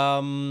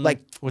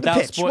 Like, without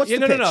the pitch. spoil- What's yeah,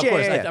 the no, pitch? of Yeah,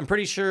 course. yeah, yeah. I'm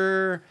pretty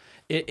sure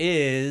it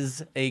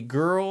is a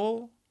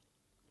girl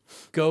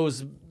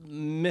goes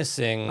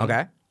missing.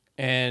 Okay.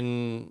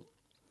 And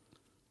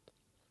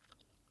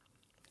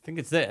I think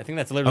it's it. I think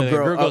that's literally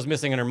girl- a girl goes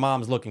missing and her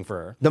mom's looking for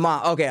her. The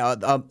mom, okay,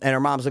 and her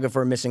mom's looking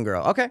for a missing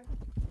girl. Okay.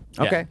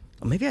 Yeah.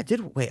 Maybe I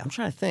did. Wait, I'm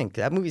trying to think.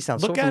 That movie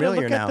sounds Look so at it.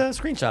 familiar Look now. at the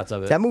screenshots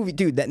of it. That movie,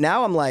 dude. That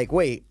now I'm like,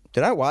 wait,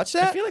 did I watch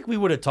I that? feel like we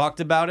would have talked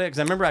about it because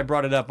I remember I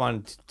brought it up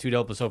on Two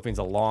Dope with Sophie's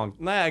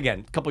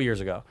a couple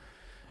years ago.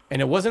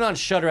 And it wasn't on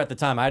Shudder at the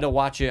time. I had to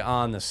watch it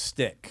on the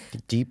stick.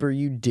 Deeper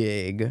You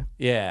Dig.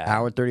 Yeah.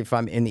 Hour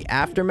 35. In the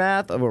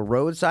aftermath of a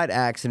roadside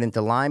accident,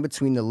 the line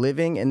between the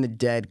living and the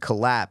dead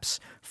collapse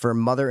for a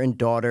mother and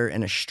daughter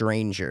and a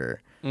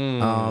stranger.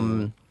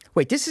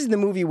 Wait, this is the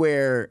movie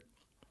where...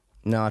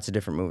 No, it's a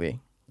different movie.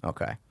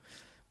 Okay.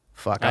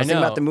 Fuck. I was thinking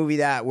know. about the movie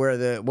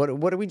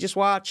what did we just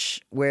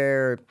watch?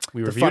 Where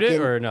We the reviewed it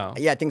or no?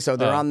 Yeah, I think so.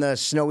 They're Oh. on the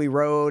snowy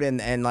road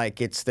and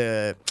like it's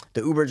the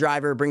Uber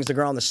driver brings the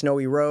girl on the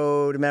snowy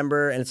road,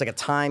 remember? And it's like a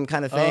time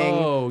kind of thing.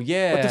 Oh,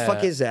 yeah. What the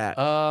fuck is that?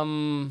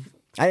 I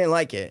didn't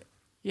like it.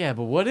 Yeah,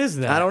 but what is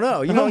that? I don't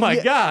know. You know, oh my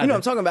you, God. You know what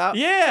I'm talking about?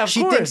 Yeah, of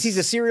she course. thinks he's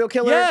a serial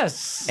killer.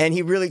 Yes. And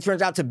he really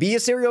turns out to be a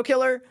serial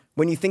killer.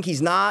 When you think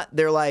he's not,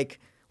 they're like,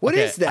 "What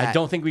is Okay, that?" I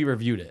don't think we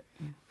reviewed it.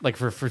 Like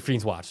for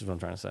Fiends Watch is what I'm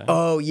trying to say.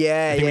 Oh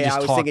yeah, think we yeah. just I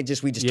was talked- thinking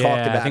we just Yeah, talked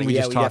I about think it. we Yeah,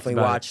 just we talked definitely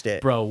about it. watched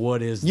it. Bro,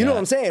 what is You know that? what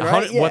I'm saying, right?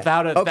 100 Yeah.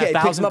 Without a okay,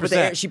 picks him up at the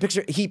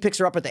 1,000%. he picks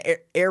her up at the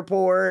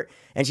airport,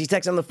 and she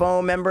texts on the phone,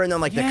 remember? And then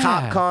like the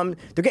cop Yeah. come.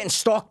 They're getting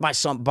stalked by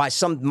some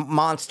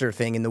monster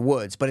thing in the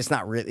woods, but it's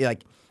not really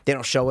like they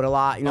don't show it a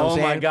lot. You know what Oh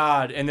I'm my saying?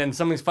 God. And then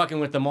something's fucking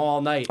with them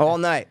all night. All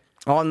night.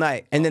 All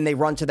night. And then they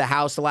run to the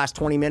house the last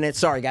 20 minutes.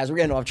 Sorry, guys, we're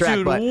getting off track.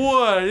 Dude, but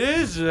what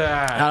is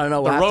that? I don't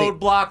know. The We'll have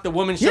to- roadblock. The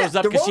woman shows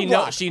up the because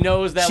roadblock. she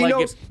knows that She like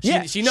knows,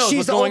 she knows she's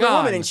what's the going older on.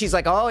 woman, and she's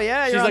like, "Oh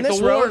yeah, She's you're on like this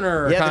the road."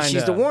 Warner, Yeah, she's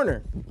kinda. the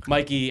Warner.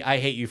 Mikey, I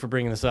hate you for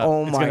bringing this up.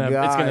 Oh It's my gonna-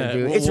 god, it's gonna,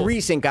 dude! we'll- It's we'll-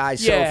 recent, guys.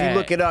 So if Yeah. you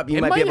look it up, you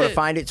It might be able to might-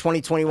 find it.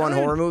 2021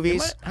 horror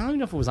movies. I don't even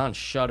know if it was on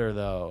Shudder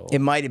though.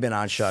 It might have been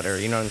on Shudder.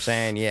 You know what I'm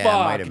saying? Yeah, Fuck,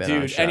 it might have been on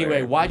dude. Shudder.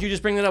 Anyway, why'd you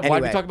just bring that up? Why'd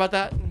Anyway. we talk about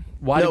that?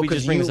 Why did we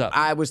just bring this up?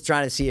 I was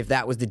trying to see if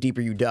that was the Deeper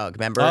You Dug.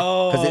 Remember?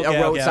 Oh, Because okay,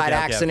 a roadside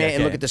okay, accident, okay.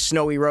 and look at the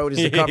snowy road as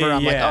the cover.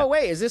 I'm like, Yeah. oh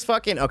wait, is this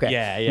fucking okay?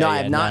 Yeah, No, I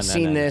yeah. have No, not no,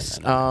 seen no, no, this.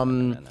 no, no,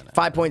 no, no, no.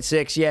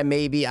 5.6. Yeah,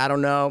 maybe. I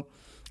don't know.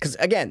 Because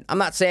again, I'm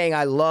not saying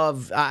I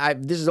love.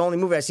 This is the only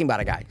movie I've seen about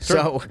a guy.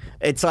 So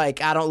it's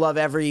like I don't love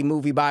every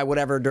movie by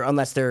whatever,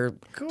 unless they're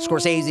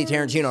Scorsese,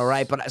 Tarantino,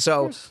 right? But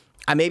so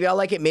maybe I'll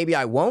like it, maybe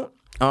I won't.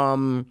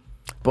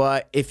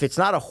 But if it's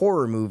not a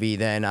horror movie,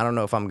 then I don't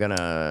know if I'm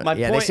gonna. My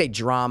They point- say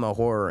drama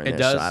horror. In It this,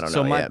 does. So I don't know.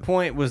 So my yeah.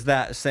 point was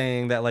that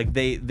saying that like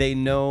they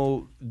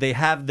know they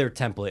have their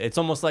template. It's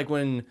almost like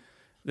when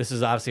this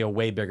is obviously a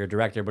way bigger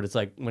director, but it's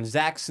like when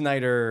Zack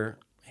Snyder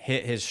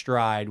hit his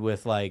stride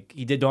with like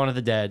he did Dawn of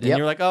the Dead, and Yep.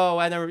 you're like, oh,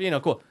 I never,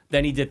 cool.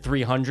 Then he did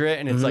 300,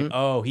 and it's like,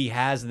 oh, he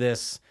has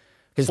this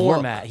His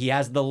format. He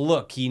has the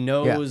look. He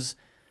knows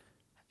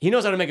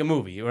how to make a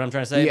movie. You know what I'm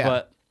trying to say? Yeah.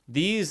 But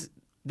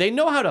they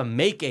know how to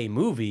make a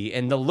movie,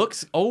 and the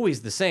look's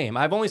always the same.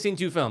 I've only seen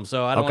 2 films,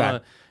 so I don't Okay.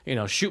 want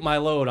to, shoot my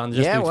load on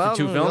just Yeah, the well,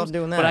 2 we films. love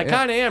doing that, but I yeah.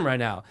 kind of am right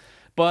now.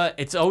 But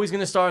it's always going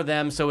to star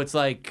them, so it's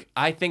like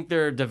I think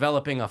they're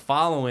developing a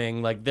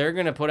following. Like they're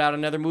going to put out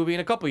another movie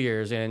in a couple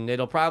years, and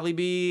it'll probably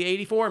be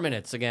 84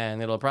 minutes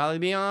again. It'll probably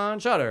be on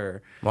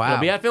Shudder. Wow.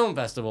 It'll be at film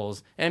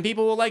festivals, and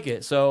people will like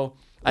it. So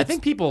I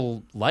think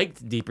people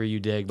liked Deeper You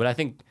Dig, but I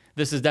think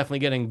this is definitely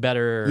getting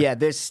better. Yeah,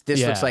 this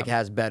Yeah. looks like it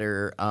has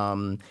better.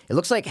 It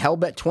looks like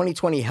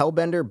 2020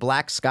 Hellbender,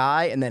 Black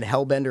Sky, and then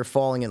Hellbender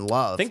Falling in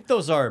Love. I think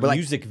those are like-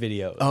 music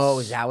videos. Oh,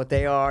 is that what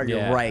they are? You're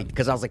Yeah. right.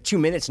 Because I was like 2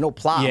 minutes, no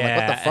plot. yeah. I'm like,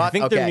 what the fuck? I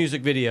think they're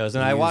music videos,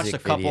 and I watched a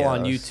Music couple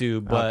on videos.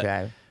 YouTube. But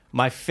Okay.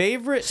 my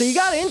favorite. So you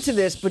got into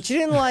this, but you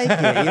didn't like it.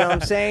 You know what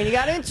I'm saying? You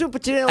got into it,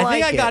 but you didn't I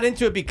like it. think I got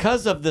into it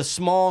because of the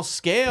small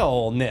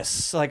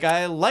scale-ness. Like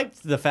I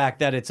liked the fact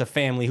that it's a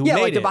family who Yeah,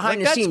 made like the it.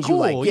 behind the that's scenes you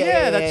cool. like.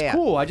 Yeah, that's yeah.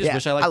 cool. I just Yeah,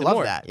 wish I liked I it love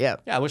more. that, yeah.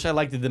 I wish I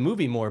liked the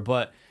movie more.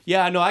 But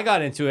yeah, no, I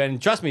got into it, and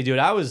trust me, dude,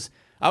 I was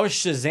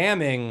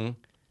Shazamming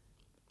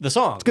the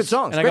songs. good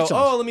songs, And I great go,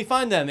 songs. oh, let me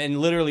find them, and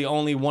literally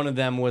only one of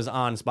them was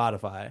on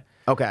Spotify.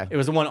 Okay. It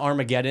was the one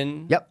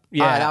Armageddon. Yep.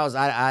 Yeah. That was.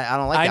 I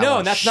don't like I that know, one.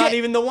 and that's Shit. not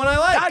even the one I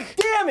like. God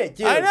damn it,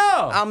 dude. I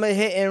know. I'm a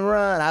hit and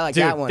run. I like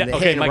Dude, that one. The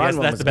okay, hit and Mike, run that's,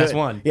 one that's was the best good.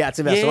 one. Yeah, it's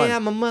the best one. Yeah,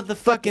 I'm a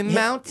motherfucking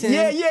mountain.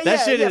 Yeah, yeah, That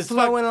yeah, shit yeah, is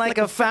flowing like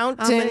a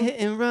fountain. I'm a hit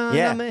and run.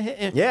 Yeah. I'm a hit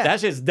and... Yeah. That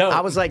shit's dope.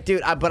 I was like,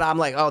 dude, but I'm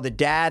like, oh, the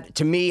dad,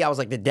 to me, I was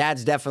like, the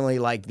dad's definitely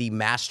like the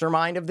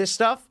mastermind of this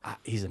stuff.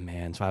 He's a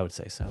man, so I would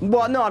say so.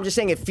 Well, no, I'm just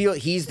saying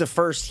he's the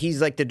first, he's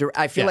like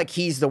I feel Yeah. like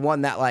he's the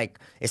one that like,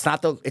 it's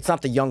not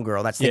the young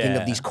girl that's thinking Yeah.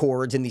 of these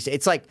chords and these,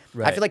 it's like, I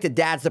Right. feel like the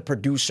dad's the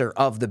producer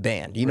of the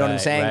band. You know what I'm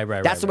Right, saying?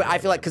 right, That's the way right, I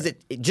feel like, because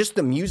it just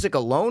the music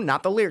alone,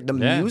 not the lyric, the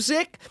Yeah.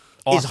 music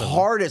is Awesome.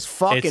 hard as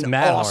fucking It's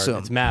mad hard. awesome.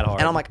 It's mad hard.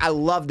 And I'm like, I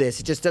love this.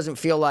 It just doesn't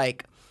feel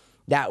like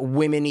that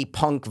women-y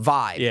punk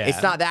vibe. Yeah.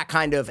 It's not that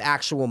kind of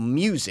actual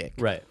music.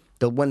 Right.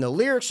 When the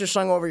lyrics are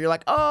sung over, you're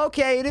like, oh,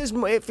 okay, it is.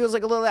 It feels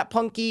like a little of that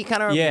punky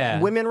kind of Yeah.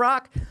 women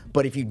rock.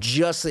 But if you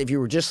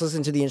were just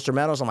listening to the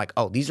instrumentals, I'm like,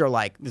 oh, these are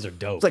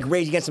dope. It's like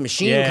Rage Against the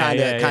Machine Yeah, kind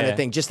yeah, of yeah.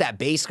 thing. Just that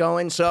bass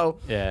going. So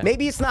Yeah.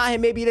 maybe it's not him,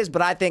 maybe it is.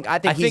 But I think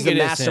he's think the it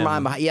is mastermind.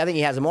 him. Behind, I think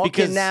he has them all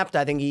Because kidnapped.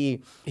 I think he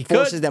could.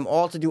 forces them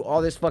all to do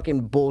all this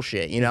fucking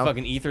bullshit. You know,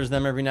 Fucking ethers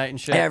them every night and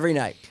shit. every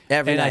night,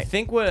 every And night. I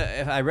think what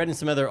if I read in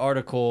some other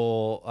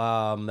article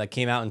that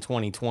came out in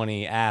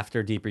 2020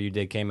 after Deeper You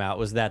Dig came out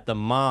was that the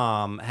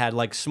mom had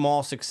like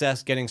small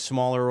success getting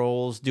smaller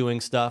roles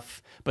doing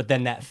stuff, but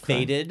then that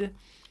faded,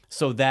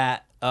 so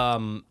that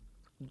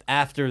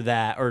after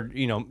that, or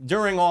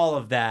during all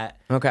of that,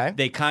 Okay.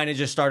 they kind of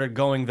just started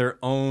going their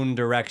own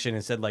direction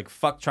and said like,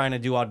 "Fuck trying to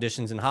do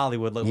auditions in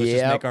Hollywood. Let's just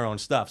Yep. make our own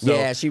stuff." So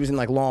yeah, she was in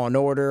like Law and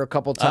Order a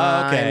couple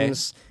Oh, okay.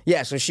 times.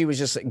 Yeah, so she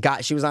was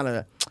she was on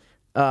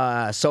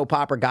a soap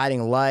opera,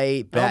 Guiding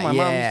Light. oh, my mom used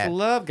yeah. to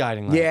love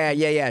Guiding Light.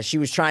 Yeah. She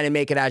was trying to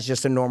make it as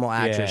just a normal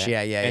actress.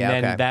 Yeah. And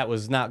then okay. that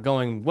was not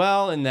going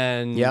well, and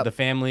then Yep. the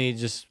family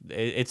just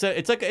it's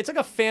like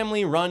a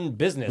family run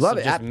business. Love of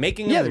it. Just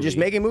making a yeah, movie. they're just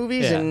making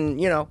movies, Yeah. and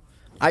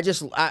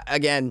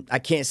again, I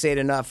can't say it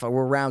enough.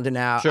 We're rounding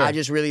out. Sure. I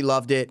just really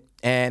loved it,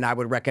 and I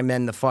would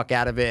recommend the fuck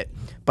out of it.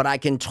 But I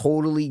can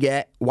totally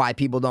get why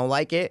people don't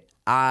like it.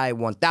 I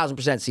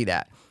 1000% see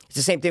that. It's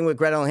the same thing with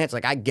Gretel and Hans.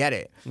 Like, I get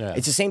it. Yeah.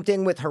 It's the same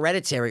thing with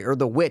Hereditary or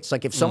The Witch.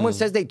 Like, if someone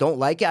says they don't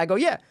like it, I go,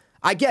 yeah,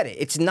 I get it.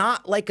 It's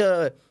not like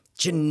a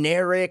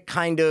generic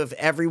kind of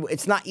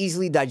it's not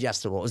easily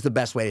digestible is the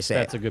best way to say it.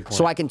 That's a good point.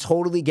 So I can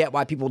totally get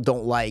why people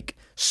don't like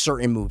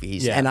certain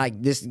movies. Yeah.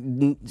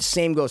 And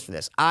same goes for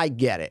this. I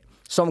get it.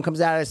 Someone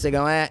comes out of this, they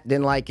go,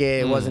 didn't like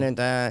it, it wasn't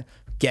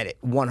get it,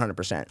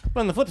 100%. But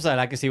on the flip side,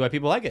 I can see why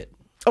people like it.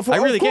 Of I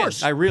really course.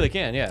 can. I really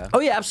can. Yeah. Oh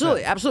yeah,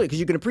 absolutely, because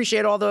you can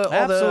appreciate all the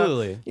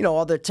Absolutely.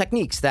 all the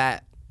techniques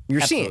that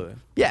you're Absolutely.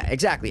 seeing. Yeah,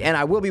 exactly. And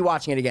I will be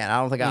watching it again. I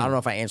don't know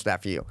if I answered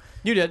that for you.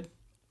 You did.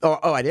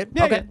 Oh, I did?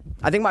 Yeah, Okay. I did.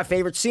 I think my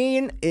favorite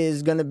scene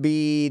is gonna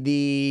be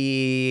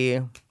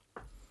the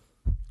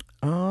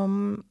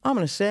I'm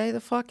gonna say the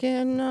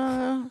fucking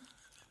I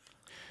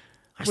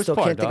Which still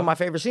part, can't think of dog? my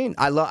favorite scene.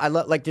 I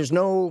love like there's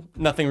no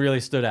Nothing really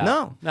stood out.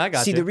 no. I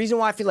got See, you. the reason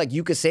why I feel like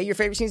you could say your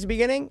favorite scene at the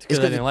beginning is because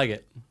I because didn't like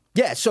it.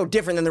 yeah, it's so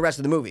different than the rest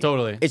of the movie.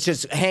 Totally. It's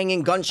just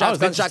hanging I gunshots,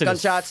 was interested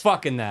as gunshots.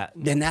 fucking that.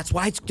 Then that's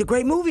why it's a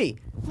great movie.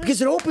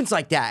 Because it opens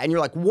like that and you're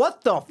like,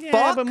 what the Yeah,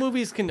 fuck? but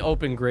movies can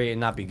open great and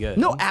not be good.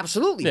 No,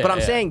 absolutely. Yeah, but I'm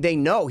yeah. saying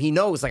he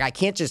knows, like,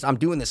 I'm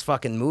doing this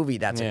fucking movie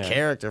that's Yeah. a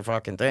character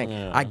fucking thing.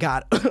 Yeah. I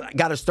got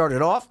to start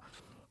it off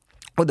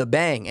with a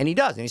bang, and he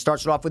does, and he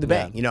starts it off with a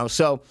bang, you know.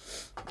 So,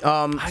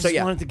 I just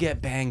wanted to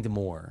get banged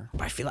more.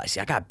 I feel like, see,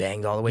 I got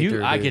banged all the way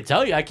through. I Dude. could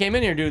tell you, I came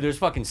in here, dude. There's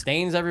fucking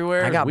stains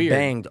everywhere. I got Weird.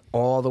 banged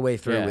all the way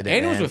through with it,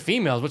 and it was man. with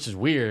females, which is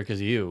weird because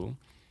of you.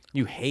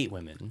 You hate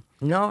women.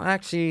 No,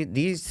 actually,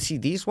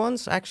 these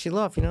ones I actually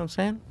love. You know what I'm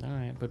saying? All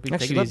right, but I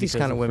actually love these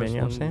kind of women. You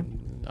know what I'm saying?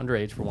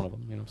 Underage for one of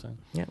them. You know what I'm saying?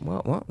 Yeah.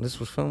 Well,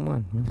 this was film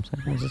one. You know what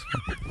I'm saying? This is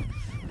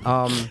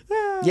fun.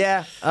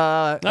 Yeah.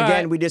 Again,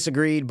 right. we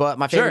disagreed, but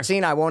my favorite Sure.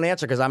 scene I won't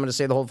answer because I'm going to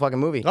say the whole fucking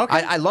movie.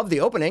 Okay. I love the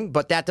opening,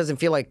 but that doesn't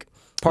feel like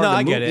part No, of the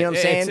I movie. get it. You know what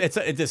I'm saying? It's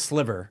a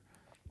sliver.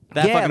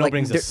 That fucking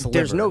opening's a sliver.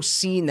 there's no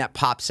scene that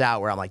pops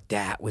out where I'm like,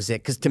 that was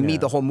it. Because to me,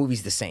 the whole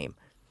movie's the same.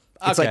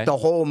 It's Okay. like the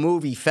whole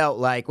movie felt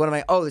like, what am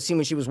I? Oh, the scene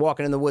when she was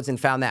walking in the woods and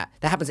found that.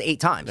 That happens 8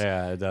 times.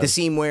 Yeah, it does. The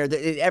scene where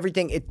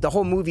the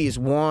whole movie is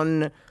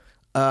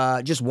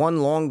just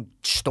one long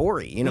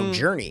story, you know,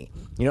 journey.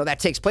 You know, that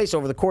takes place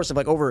over the course of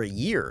like over a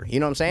year. You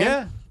know what I'm saying?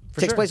 Yeah,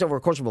 for takes sure. place over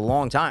a course of a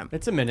long time.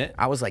 It's a minute.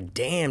 I was like,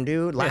 damn,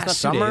 dude, it's last not 2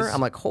 summer. days.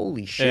 I'm like,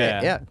 holy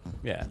shit.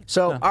 Yeah.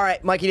 So, No. all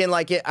right, Mikey didn't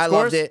like it. I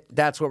Scores? loved it.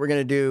 That's what we're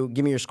going to do.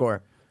 Give me your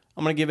score.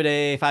 I'm gonna give it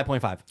a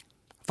 5.5.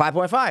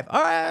 5.5.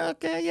 All right,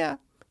 okay, yeah.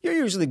 You're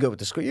usually good with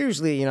the score. You're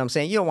usually, you know what I'm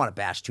saying? You don't want to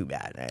bash too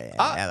bad.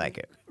 I like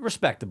it.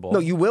 Respectable. No,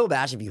 you will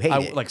bash if you hate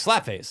it. like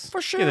Slapface.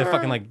 For Yeah, they're sure.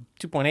 fucking like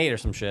 2.8 or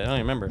some shit. I don't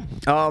even remember.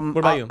 What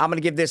about you? I'm going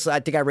to give this,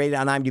 I think I rated it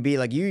on IMDb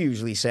like you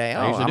usually say.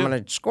 Oh, usually I'm do.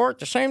 going to score it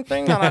the same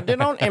thing that I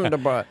did on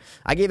IMDb.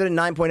 I gave it a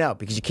 9.0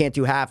 because you can't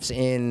do halves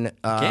in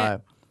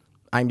Can't.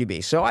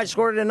 IMDb. So I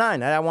scored it a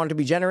 9. I wanted to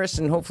be generous,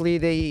 and hopefully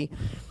they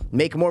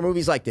make more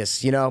movies like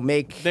this, you know,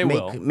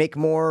 make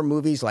more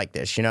movies like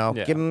this, you know.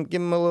 Yeah. Give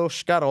them a little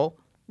scuttle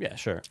Yeah,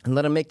 sure. and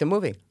let them make the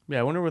movie. Yeah,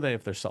 I wonder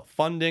if they're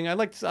self-funding. I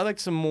like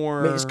some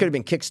more. I mean, this could have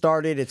been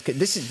kickstarted.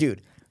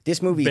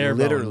 This movie Bare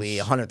literally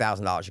bones.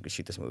 $100,000 you could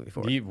shoot this movie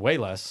for. Way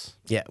less.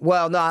 Yeah.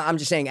 Well, no, I'm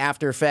just saying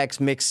After Effects,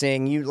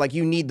 mixing,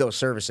 you need those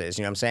services,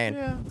 you know what I'm saying?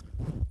 Yeah.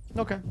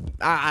 Okay.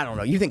 I don't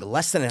know. You think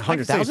less than I could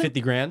say 100,000?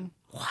 50 grand.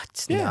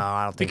 What? Yeah. No,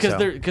 I don't think because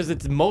so. because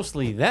it's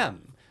mostly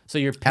them. So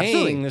you're paying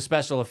Absolutely. the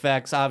special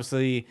effects,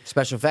 obviously.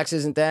 Special effects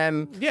isn't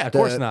them. Yeah, of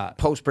course not.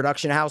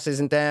 Post-production house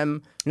isn't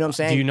them. You know what I'm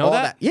saying? Do you know All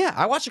that? Yeah,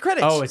 I watched the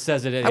credits. Oh, it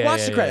says it. I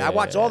watched the credits. I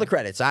watched all the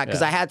credits. credits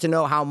because I had to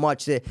know how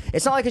much.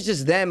 It's not like it's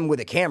just them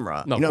with a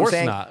camera. No, you know of what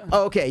I'm course saying? not.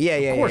 Oh, okay. Yeah.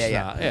 Of course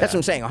yeah. not, yeah. That's what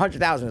I'm saying.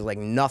 100,000 is like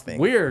nothing.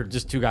 We're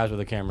just 2 guys with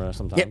a camera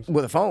sometimes. Yeah,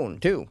 with a phone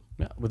too.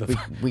 Yeah, with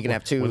We can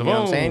have 2. You With a know what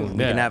I'm phone, saying?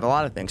 We yeah. can have a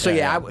lot of things. So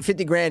Yeah, yeah,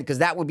 50 grand because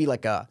that would be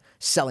like a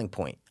selling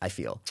point. I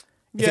feel.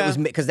 If Yeah. it was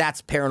because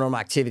that's Paranormal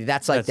Activity.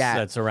 That's like that.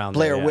 That's around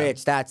Blair there, yeah.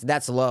 Witch.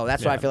 That's low.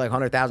 That's why I Yeah. feel like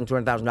 $100,000,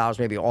 $200,000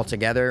 maybe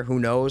altogether. Who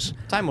knows?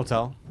 Time will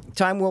tell.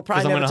 Time will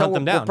probably 'Cause I'm never gonna tell. hunt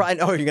them We'll down. probably,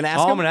 oh, you're gonna ask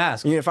Oh, them? I'm gonna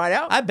ask. You're gonna find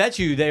out? I bet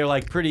you they're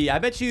like pretty. I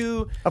bet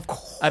you. Of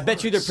course. I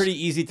bet you they're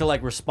pretty easy to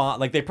like respond.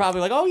 Like they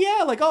probably like, oh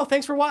yeah, like oh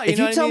thanks for watching. If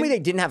you tell me they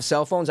didn't have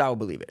cell phones, I would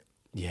believe it.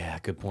 Yeah,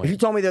 good If you point.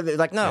 told me they're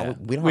like, no, Yeah.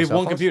 we don't We have have cell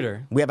one phones.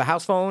 computer. We have a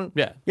house phone.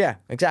 Yeah. Yeah,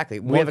 exactly.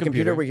 We One have a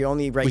computer computer. where you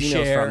only write We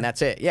emails share. from.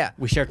 That's it. Yeah.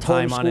 We share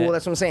time on Homeschool, it.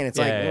 That's what I'm saying. It's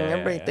like,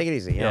 everybody take it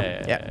easy. You know?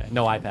 Yeah.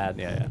 No iPad.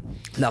 Yeah.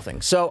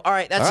 Nothing. So, all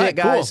right, that's All it, right,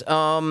 guys.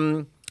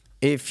 cool.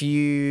 If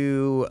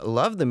you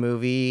love the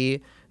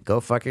movie,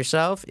 go fuck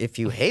yourself. If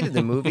you hated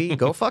the movie,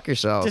 go fuck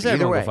yourself. Just Either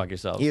everyone way. go fuck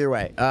yourself. Either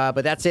way.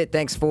 But that's it.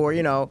 Thanks for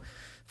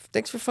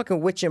fucking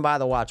witching by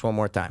the watch one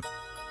more time.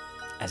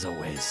 As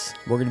always.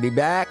 We're going to be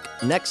back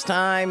next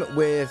time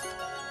with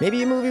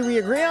maybe a movie we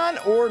agree on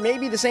or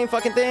maybe the same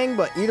fucking thing.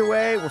 But either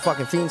way, we're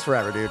fucking fiends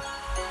forever, dude.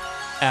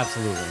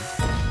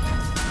 Absolutely.